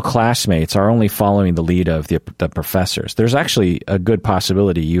fellow classmates are only following the lead of the professors. There's actually a good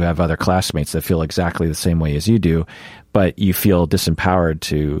possibility you have other classmates that feel exactly the same way as you do, but you feel disempowered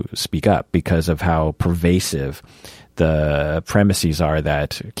to speak up because of how pervasive the premises are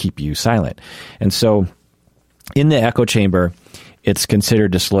that keep you silent. And so, in the echo chamber, it's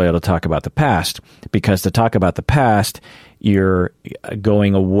considered disloyal to talk about the past because to talk about the past, you're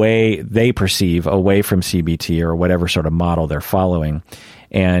going away, they perceive, away from CBT or whatever sort of model they're following.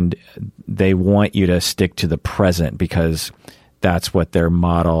 And they want you to stick to the present because that's what their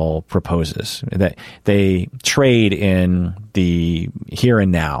model proposes. That they trade in the here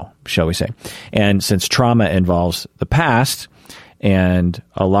and now, shall we say. And since trauma involves the past, and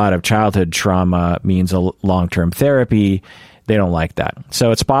a lot of childhood trauma means a long-term therapy, they don't like that.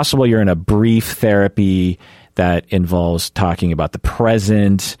 So it's possible you're in a brief therapy that involves talking about the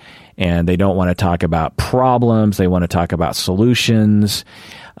present, and they don't want to talk about problems. They want to talk about solutions.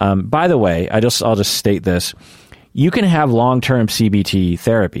 By the way, I'll just state this. You can have long-term CBT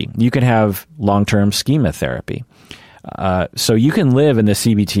therapy. You can have long-term schema therapy. So you can live in the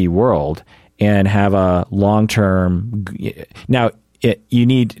CBT world and have a long-term. Now, you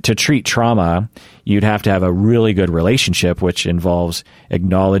need to treat trauma. You'd have to have a really good relationship, which involves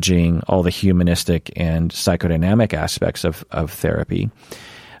acknowledging all the humanistic and psychodynamic aspects of therapy.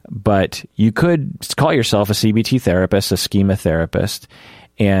 But you could call yourself a CBT therapist, a schema therapist,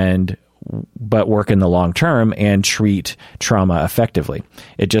 but work in the long term and treat trauma effectively.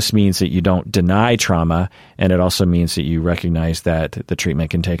 It just means that you don't deny trauma, and it also means that you recognize that the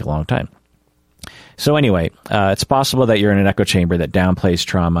treatment can take a long time. So anyway, it's possible that you're in an echo chamber that downplays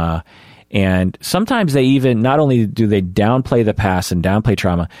trauma, and sometimes they even, not only do they downplay the past and downplay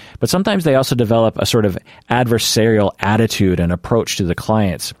trauma, but sometimes they also develop a sort of adversarial attitude and approach to the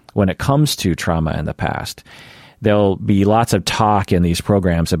clients when it comes to trauma in the past. There'll be lots of talk in these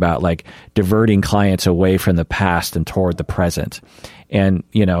programs about like diverting clients away from the past and toward the present. And,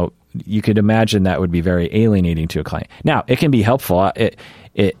 you could imagine that would be very alienating to a client. Now, it can be helpful.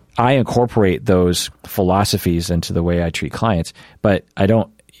 I incorporate those philosophies into the way I treat clients, but I don't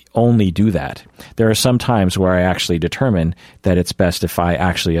only do that. There are some times where I actually determine that it's best if I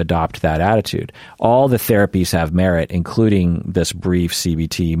actually adopt that attitude. All the therapies have merit, including this brief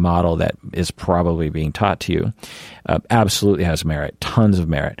CBT model that is probably being taught to you. Absolutely has merit, tons of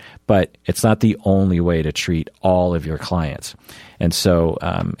merit, but it's not the only way to treat all of your clients. And so,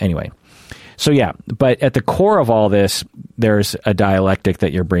 but at the core of all this, there's a dialectic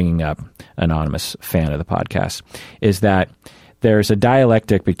that you're bringing up, anonymous fan of the podcast, is that there's a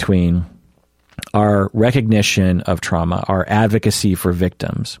dialectic between our recognition of trauma, our advocacy for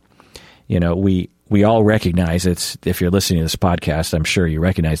victims. We all recognize if you're listening to this podcast, I'm sure you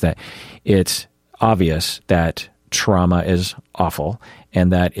recognize that it's obvious that trauma is awful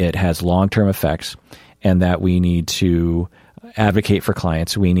and that it has long-term effects and that we need to advocate for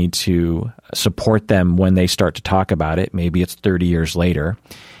clients. We need to support them when they start to talk about it. Maybe it's 30 years later,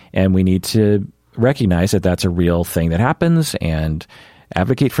 and we need to recognize that that's a real thing that happens and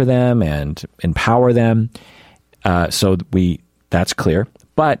advocate for them and empower them. That's clear.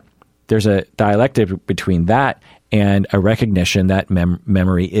 But there's a dialectic between that and a recognition that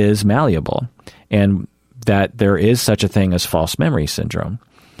memory is malleable and that there is such a thing as false memory syndrome.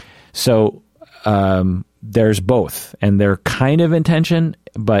 So there's both, and they're kind of in tension,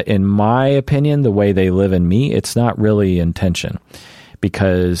 but in my opinion, the way they live in me, it's not really in tension,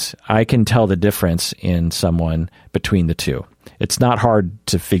 because I can tell the difference in someone between the two. It's not hard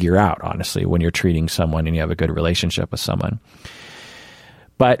to figure out, honestly, when you're treating someone and you have a good relationship with someone.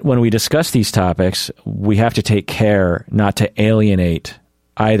 But when we discuss these topics, we have to take care not to alienate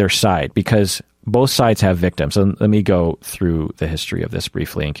either side, because both sides have victims. And let me go through the history of this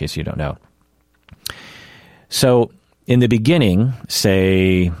briefly in case you don't know. So in the beginning,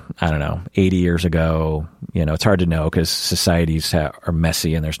 say, 80 years ago, it's hard to know because societies are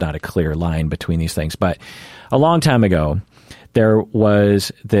messy and there's not a clear line between these things. But a long time ago, there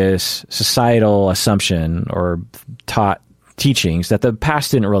was this societal assumption or taught teachings that the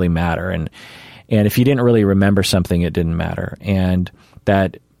past didn't really matter. And if you didn't really remember something, it didn't matter. And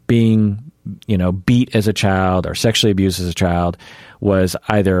that being, beat as a child or sexually abused as a child was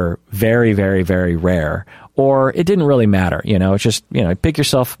either very, very, very rare, or it didn't really matter. It's just,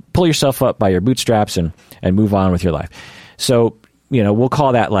 pull yourself up by your bootstraps and move on with your life. So, we'll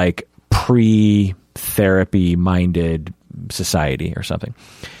call that like pre-therapy minded society or something.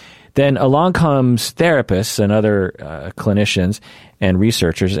 Then along comes therapists and other clinicians and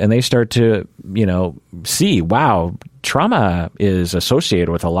researchers, and they start to, see, wow, trauma is associated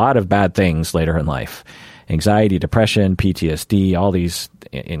with a lot of bad things later in life. Anxiety, depression, PTSD, all these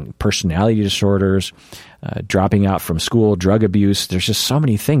personality disorders, dropping out from school, drug abuse. There's just so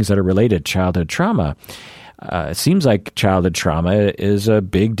many things that are related to childhood trauma. It seems like childhood trauma is a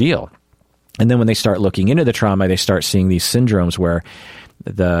big deal. And then when they start looking into the trauma, they start seeing these syndromes where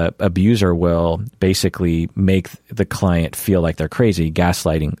the abuser will basically make the client feel like they're crazy,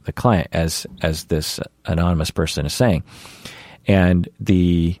 gaslighting the client, as this anonymous person is saying. And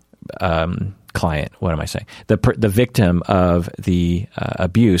the client, what am I saying? The victim of the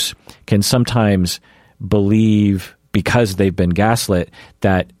abuse can sometimes believe, because they've been gaslit,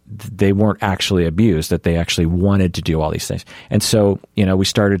 that they weren't actually abused, that they actually wanted to do all these things. And so, we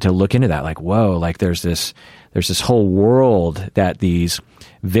started to look into that, like, whoa, like there's this whole world that these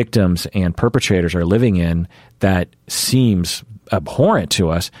victims and perpetrators are living in that seems abhorrent to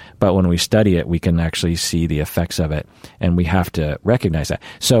us, but when we study it, we can actually see the effects of it, and we have to recognize that.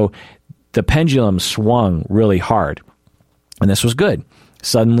 So the pendulum swung really hard, and this was good.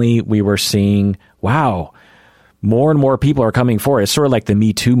 Suddenly we were seeing, wow, more and more people are coming forward. It's sort of like the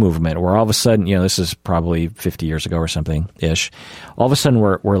Me Too movement, where all of a sudden, this is probably 50 years ago or something-ish. All of a sudden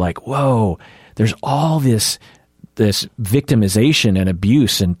we're like, whoa, there's all this victimization and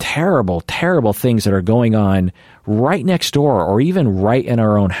abuse and terrible, terrible things that are going on right next door or even right in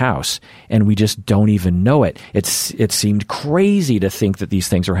our own house, and we just don't even know it. It seemed crazy to think that these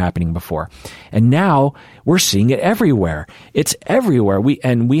things were happening before. And now we're seeing it everywhere. It's everywhere.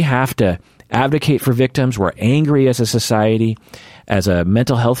 We have to advocate for victims. We're angry as a society. As a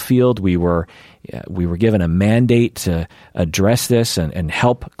mental health field, we were given a mandate to address this and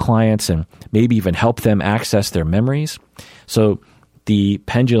help clients and maybe even help them access their memories. So the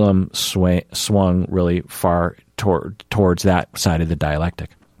pendulum swung really far towards that side of the dialectic.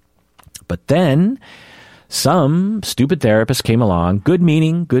 But then some stupid therapist came along, good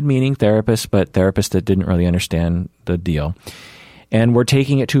meaning therapist, but therapist that didn't really understand the deal, and were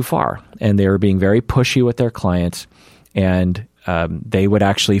taking it too far. And they were being very pushy with their clients, and they would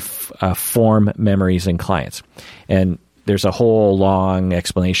actually form memories in clients. And there's a whole long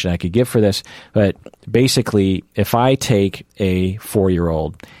explanation I could give for this, but basically, if I take a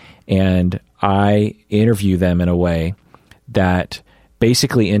 4-year-old and I interview them in a way that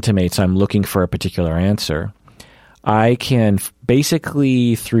basically intimates I'm looking for a particular answer, I can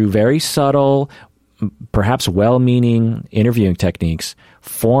basically, through very subtle, perhaps well-meaning interviewing techniques,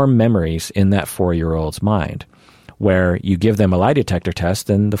 form memories in that 4-year-old's mind, where you give them a lie detector test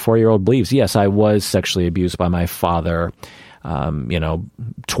and the 4-year-old believes, yes, I was sexually abused by my father,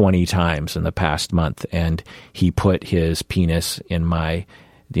 20 times in the past month, and he put his penis in my,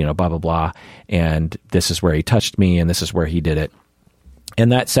 blah, blah, blah, and this is where he touched me, and this is where he did it.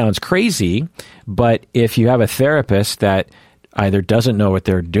 And that sounds crazy, but if you have a therapist that either doesn't know what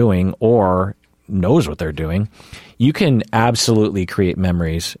they're doing or knows what they're doing, you can absolutely create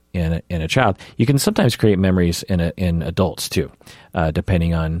memories in a child. You can sometimes create memories in adults too,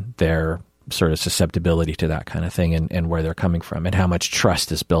 depending on their sort of susceptibility to that kind of thing and where they're coming from and how much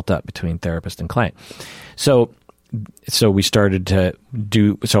trust is built up between therapist and client. So we started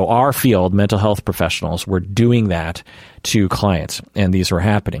to so our field, mental health professionals, were doing that to clients, and these were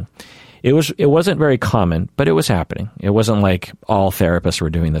happening. It wasn't very common, but it was happening. It wasn't like all therapists were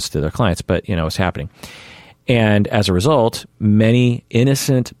doing this to their clients, but it was happening. And as a result, many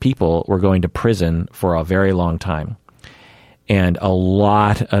innocent people were going to prison for a very long time. And a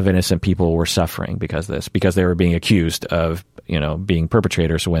lot of innocent people were suffering because of this, because they were being accused of, being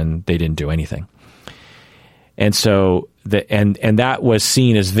perpetrators when they didn't do anything. And so and that was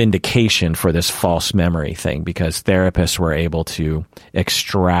seen as vindication for this false memory thing, because therapists were able to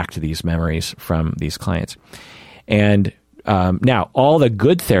extract these memories from these clients. And now, all the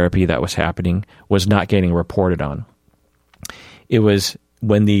good therapy that was happening was not getting reported on. It was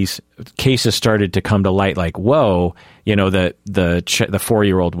when these cases started to come to light, like, whoa, the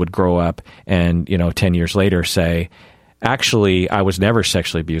 4-year-old would grow up and 10 years later say, actually, I was never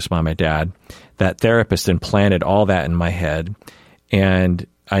sexually abused by my dad. That therapist implanted all that in my head, and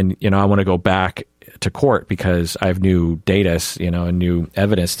I want to go back to court because I have new data, and new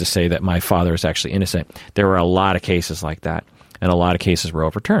evidence to say that my father is actually innocent. There were a lot of cases like that, and a lot of cases were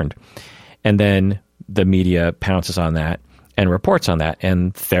overturned. And then the media pounces on that and reports on that,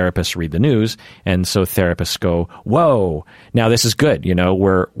 and therapists read the news, and so therapists go, whoa, now this is good.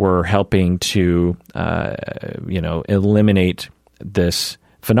 We're helping to eliminate this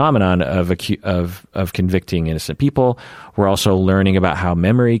phenomenon of convicting innocent people. We're also learning about how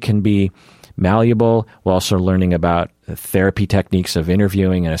memory can be malleable. We're also learning about therapy techniques of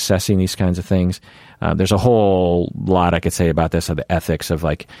interviewing and assessing these kinds of things. There's a whole lot I could say about this, of the ethics of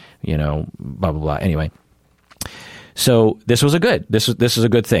blah, blah, blah. Anyway. So this was this is a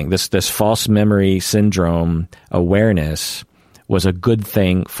good thing. This false memory syndrome awareness was a good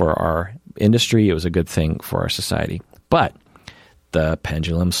thing for our industry. It was a good thing for our society. But the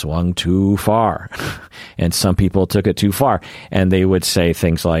pendulum swung too far, and some people took it too far. And they would say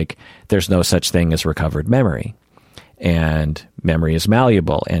things like, there's no such thing as recovered memory, and memory is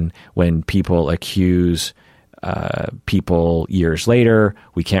malleable. And when people accuse people years later,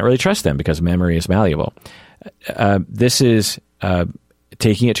 we can't really trust them because memory is malleable. This is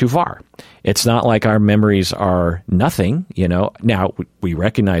taking it too far. It's not like our memories are nothing. Now we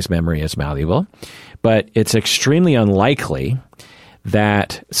recognize memory as malleable, but it's extremely unlikely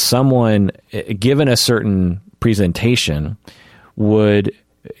that someone, given a certain presentation, would,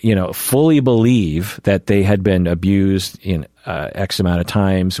 fully believe that they had been abused in X amount of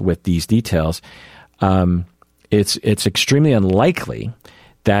times with these details. It's extremely unlikely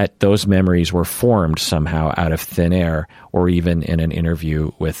that those memories were formed somehow out of thin air or even in an interview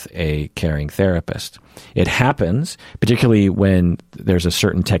with a caring therapist. It happens, particularly when there's a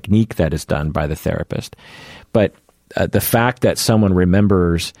certain technique that is done by the therapist. But the fact that someone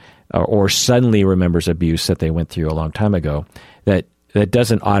remembers or suddenly remembers abuse that they went through a long time ago, that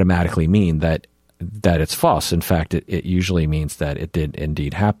doesn't automatically mean that it's false. In fact, it usually means that it did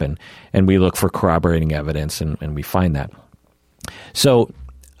indeed happen. And we look for corroborating evidence, and we find that. So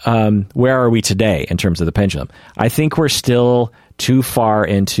where are we today in terms of the pendulum? I think we're still too far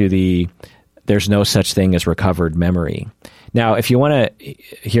into there's no such thing as recovered memory. Now, if you want to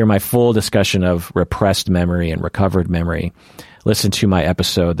hear my full discussion of repressed memory and recovered memory, listen to my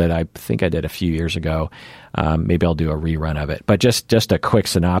episode that I think I did a few years ago. Maybe I'll do a rerun of it. But just a quick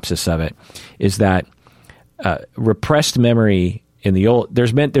synopsis of it is that repressed memory in the old,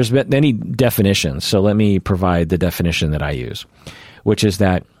 there's been many definitions. So let me provide the definition that I use, which is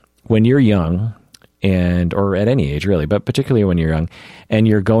that when you're young, or at any age really, but particularly when you're young and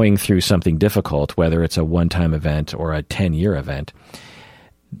you're going through something difficult, whether it's a one-time event or a 10-year event,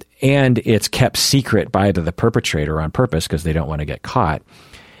 and it's kept secret by the perpetrator on purpose because they don't want to get caught,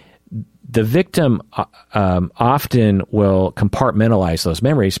 the victim often will compartmentalize those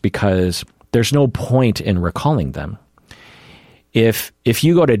memories because there's no point in recalling them. If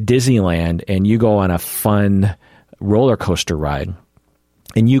you go to Disneyland and you go on a fun roller coaster ride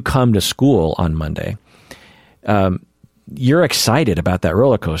and you come to school on Monday, you're excited about that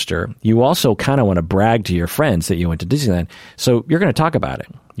roller coaster. You also kind of want to brag to your friends that you went to Disneyland. So you're going to talk about it.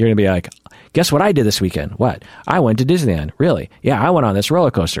 You're going to be like, guess what I did this weekend? What? I went to Disneyland. Really? Yeah, I went on this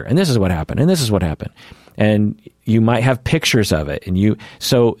roller coaster and this is what happened and this is what happened. And you might have pictures of it.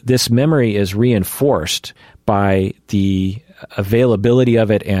 So this memory is reinforced by the availability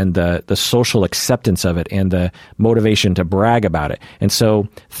of it and the social acceptance of it and the motivation to brag about it. And so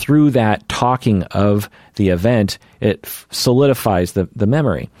through that talking of the event, it solidifies the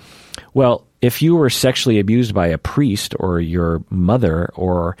memory. Well, if you were sexually abused by a priest or your mother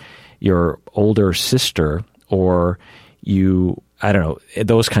or your older sister or I don't know,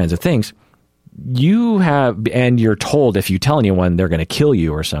 those kinds of things, and you're told if you tell anyone they're going to kill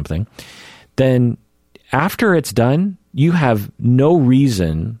you or something, then after it's done, you have no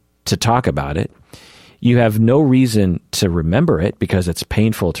reason to talk about it. You have no reason to remember it because it's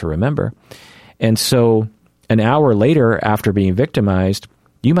painful to remember. And so an hour later, after being victimized,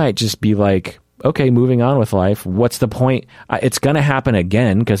 you might just be like, okay, moving on with life. What's the point? It's going to happen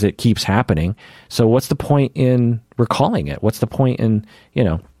again because it keeps happening. So what's the point in recalling it? What's the point in,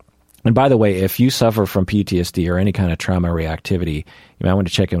 And by the way, if you suffer from PTSD or any kind of trauma reactivity, you might want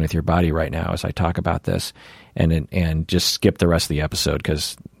to check in with your body right now as I talk about this and just skip the rest of the episode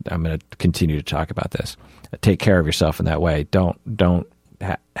because I'm going to continue to talk about this. Take care of yourself in that way. Don't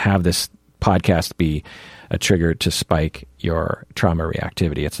have this podcast be a trigger to spike your trauma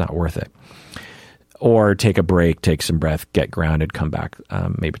reactivity. It's not worth it. Or take a break, take some breath, get grounded, come back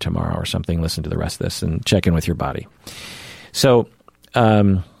maybe tomorrow or something, listen to the rest of this and check in with your body. So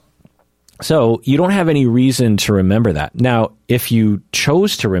you don't have any reason to remember that. Now, if you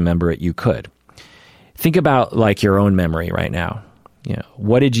chose to remember it, you could. Think about like your own memory right now.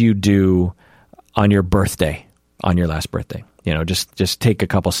 What did you do on your birthday, on your last birthday? Just take a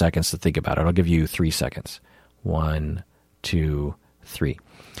couple seconds to think about it. I'll give you 3 seconds. 1, 2, 3.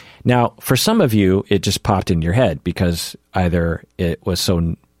 Now, for some of you, it just popped in your head because either it was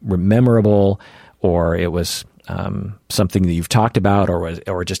so memorable or it was something that you've talked about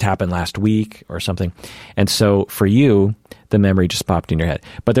or just happened last week or something. And so for you, the memory just popped in your head.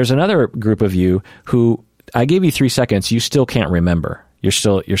 But there's another group of you who I gave you 3 seconds, you still can't remember. You're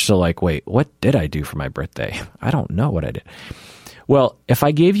still like, wait, what did I do for my birthday? I don't know what I did. Well, if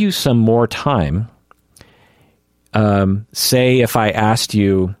I gave you some more time, say if I asked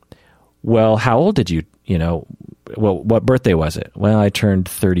you, well, how old did you, what birthday was it? Well, I turned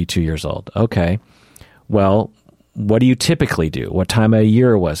 32 years old. Okay. Well, what do you typically do? What time of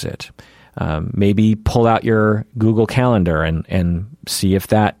year was it? Maybe pull out your Google Calendar and see if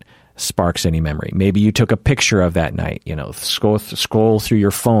that sparks any memory. Maybe you took a picture of that night, scroll through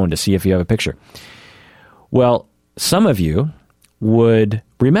your phone to see if you have a picture. Well, some of you would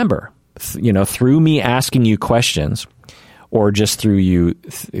remember, through me asking you questions or just through you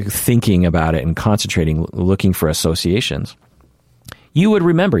thinking about it and concentrating, looking for associations. You would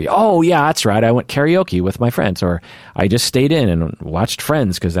remember, oh, yeah, that's right. I went karaoke with my friends, or I just stayed in and watched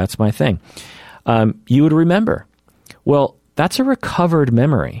Friends because that's my thing. You would remember. Well, that's a recovered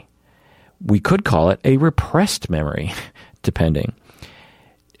memory. We could call it a repressed memory, depending.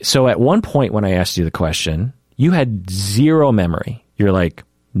 So at one point when I asked you the question, you had zero memory. You're like,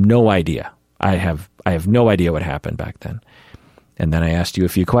 no idea. I have no idea what happened back then. And then I asked you a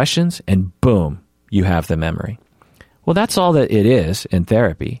few questions, and boom, you have the memory. Well, that's all that it is in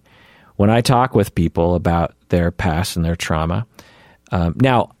therapy. When I talk with people about their past and their trauma,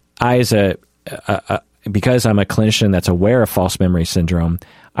 now because I'm a clinician that's aware of false memory syndrome,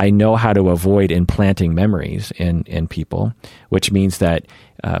 I know how to avoid implanting memories in people, which means that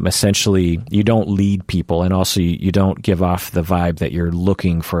essentially you don't lead people, and also you don't give off the vibe that you're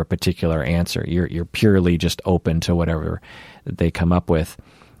looking for a particular answer. You're purely just open to whatever they come up with.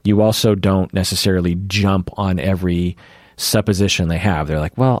 You also don't necessarily jump on every supposition they have. They're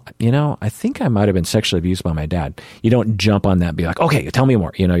like, well, I think I might have been sexually abused by my dad. You don't jump on that and be like, okay, tell me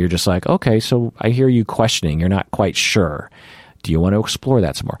more. You're just like, okay, so I hear you questioning. You're not quite sure. Do you want to explore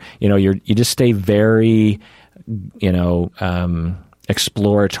that some more? You just stay very,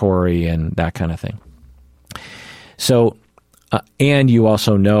 exploratory and that kind of thing. So, and you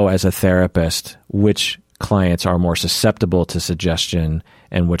also know as a therapist which clients are more susceptible to suggestion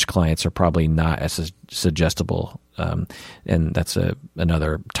and which clients are probably not as suggestible. And that's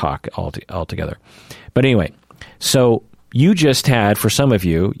another talk altogether. But anyway, so you just had, for some of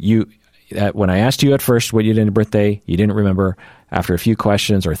you, when I asked you at first what you did on your birthday, you didn't remember. After a few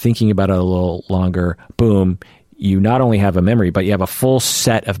questions or thinking about it a little longer, boom, you not only have a memory, but you have a full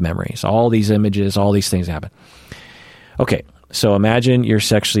set of memories. All these images, all these things happen. Okay, so imagine you're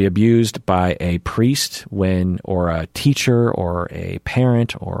sexually abused by a priest or a teacher or a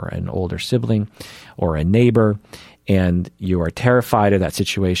parent or an older sibling or a neighbor, and you are terrified of that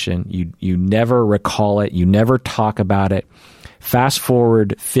situation. You never recall it. You never talk about it. Fast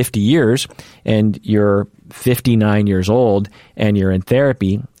forward 50 years, and you're 59 years old, and you're in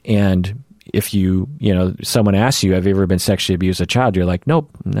therapy, and if someone asks you, have you ever been sexually abused as a child? You're like, nope,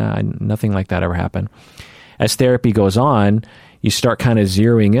 nah, nothing like that ever happened. As therapy goes on, you start kind of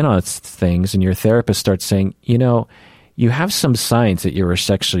zeroing in on things, and your therapist starts saying, you have some signs that you were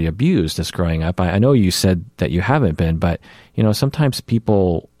sexually abused as growing up. I know you said that you haven't been, but, sometimes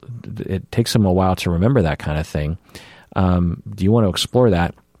people, it takes them a while to remember that kind of thing. Do you want to explore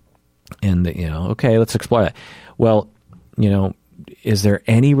that? And, okay, let's explore that. Well, is there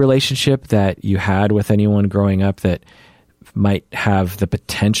any relationship that you had with anyone growing up that might have the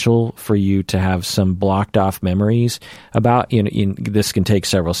potential for you to have some blocked off memories about, this can take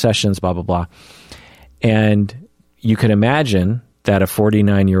several sessions, blah, blah, blah. And you can imagine that a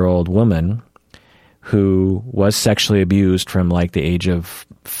 49-year-old woman who was sexually abused from like the age of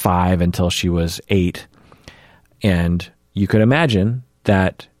 5 until she was 8, and you could imagine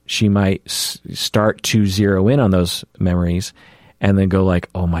that she might start to zero in on those memories and then go like,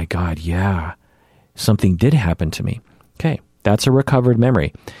 oh my God, yeah, something did happen to me. Okay, that's a recovered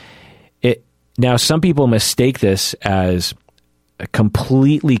memory. Now, some people mistake this as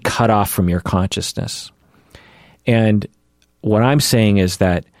completely cut off from your consciousness. And what I'm saying is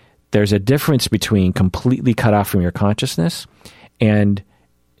that there's a difference between completely cut off from your consciousness and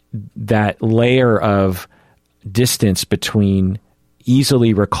that layer of distance between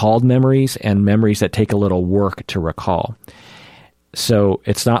easily recalled memories and memories that take a little work to recall. So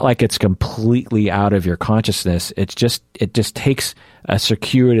it's not like it's completely out of your consciousness. It just takes a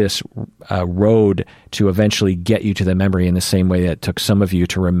circuitous road to eventually get you to the memory in the same way that it took some of you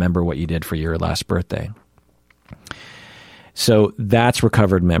to remember what you did for your last birthday. So that's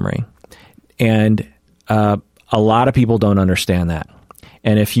recovered memory. And a lot of people don't understand that.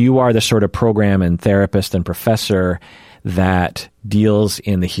 And if you are the sort of program and therapist and professor that deals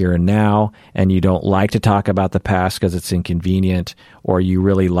in the here and now, and you don't like to talk about the past because it's inconvenient, or you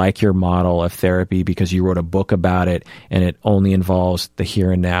really like your model of therapy because you wrote a book about it and it only involves the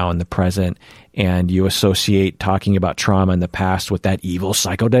here and now and the present, and you associate talking about trauma in the past with that evil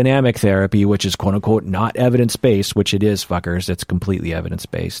psychodynamic therapy, which is quote unquote not evidence-based, which it is, fuckers. It's completely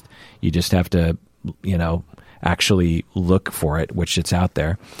evidence-based. You just have to, actually look for it, which it's out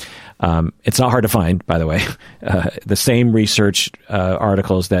there. It's not hard to find, by the way. The same research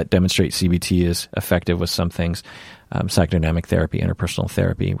articles that demonstrate CBT is effective with some things. Psychodynamic therapy, interpersonal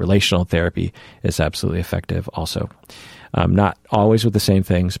therapy, relational therapy is absolutely effective also. Not always with the same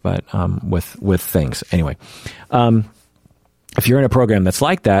things, but with things. Anyway, if you're in a program that's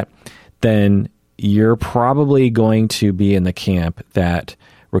like that, then you're probably going to be in the camp that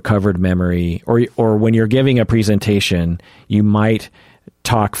recovered memory, or when you're giving a presentation, you might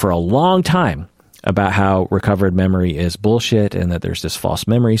talk for a long time about how recovered memory is bullshit and that there's this false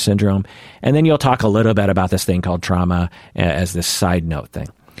memory syndrome. And then you'll talk a little bit about this thing called trauma as this side note thing.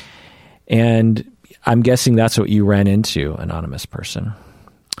 And I'm guessing that's what you ran into, anonymous person.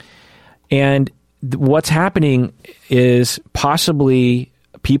 And what's happening is possibly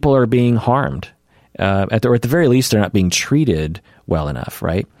people are being harmed. At the very least, they're not being treated well enough,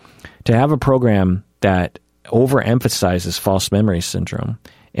 right? To have a program that overemphasizes false memory syndrome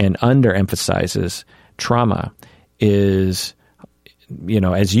and underemphasizes trauma is,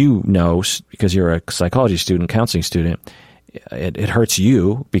 as you know, because you're a psychology student, counseling student, it hurts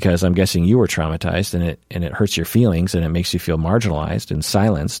you because I'm guessing you were traumatized, and it hurts your feelings, and it makes you feel marginalized and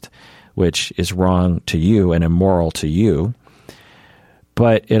silenced, which is wrong to you and immoral to you.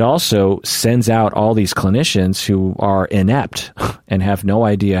 But it also sends out all these clinicians who are inept and have no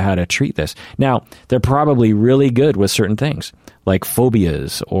idea how to treat this. Now, they're probably really good with certain things, like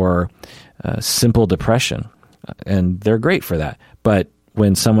phobias or simple depression, and they're great for that. But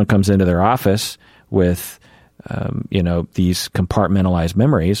when someone comes into their office with these compartmentalized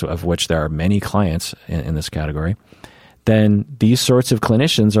memories, of which there are many clients in this category, then these sorts of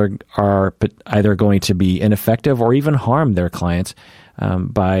clinicians are either going to be ineffective or even harm their clients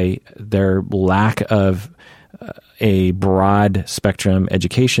by their lack of a broad spectrum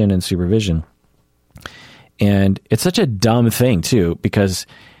education and supervision. And it's such a dumb thing too, because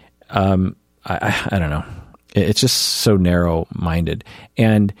I don't know, it's just so narrow-minded,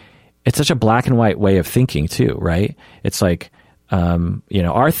 and it's such a black and white way of thinking too, right? It's like,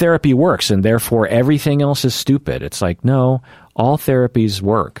 our therapy works and therefore everything else is stupid. It's like, no, all therapies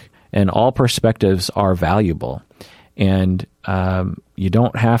work and all perspectives are valuable. And you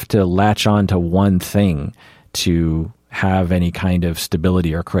don't have to latch on to one thing to have any kind of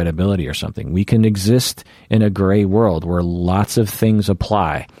stability or credibility or something. We can exist in a gray world where lots of things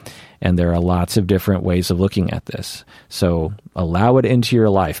apply. And there are lots of different ways of looking at this. So allow it into your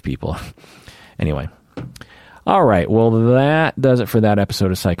life, people. Anyway. All right. Well, that does it for that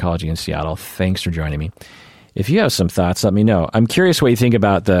episode of Psychology in Seattle. Thanks for joining me. If you have some thoughts, let me know. I'm curious what you think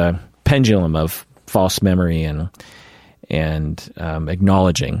about the pendulum of false memory and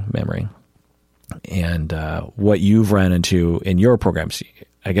acknowledging memory, and what you've run into in your programs.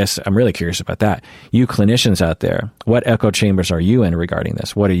 I guess I'm really curious about that. You clinicians out there, what echo chambers are you in regarding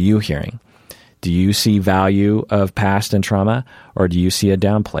this? What are you hearing? Do you see value of past and trauma, or do you see a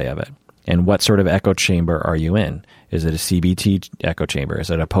downplay of it? And what sort of echo chamber are you in? Is it a CBT echo chamber? Is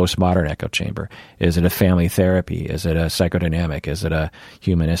it a postmodern echo chamber? Is it a family therapy? Is it a psychodynamic? Is it a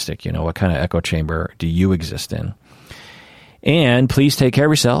humanistic? What kind of echo chamber do you exist in? And please take care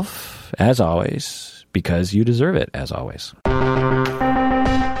of yourself, as always, because you deserve it, as always.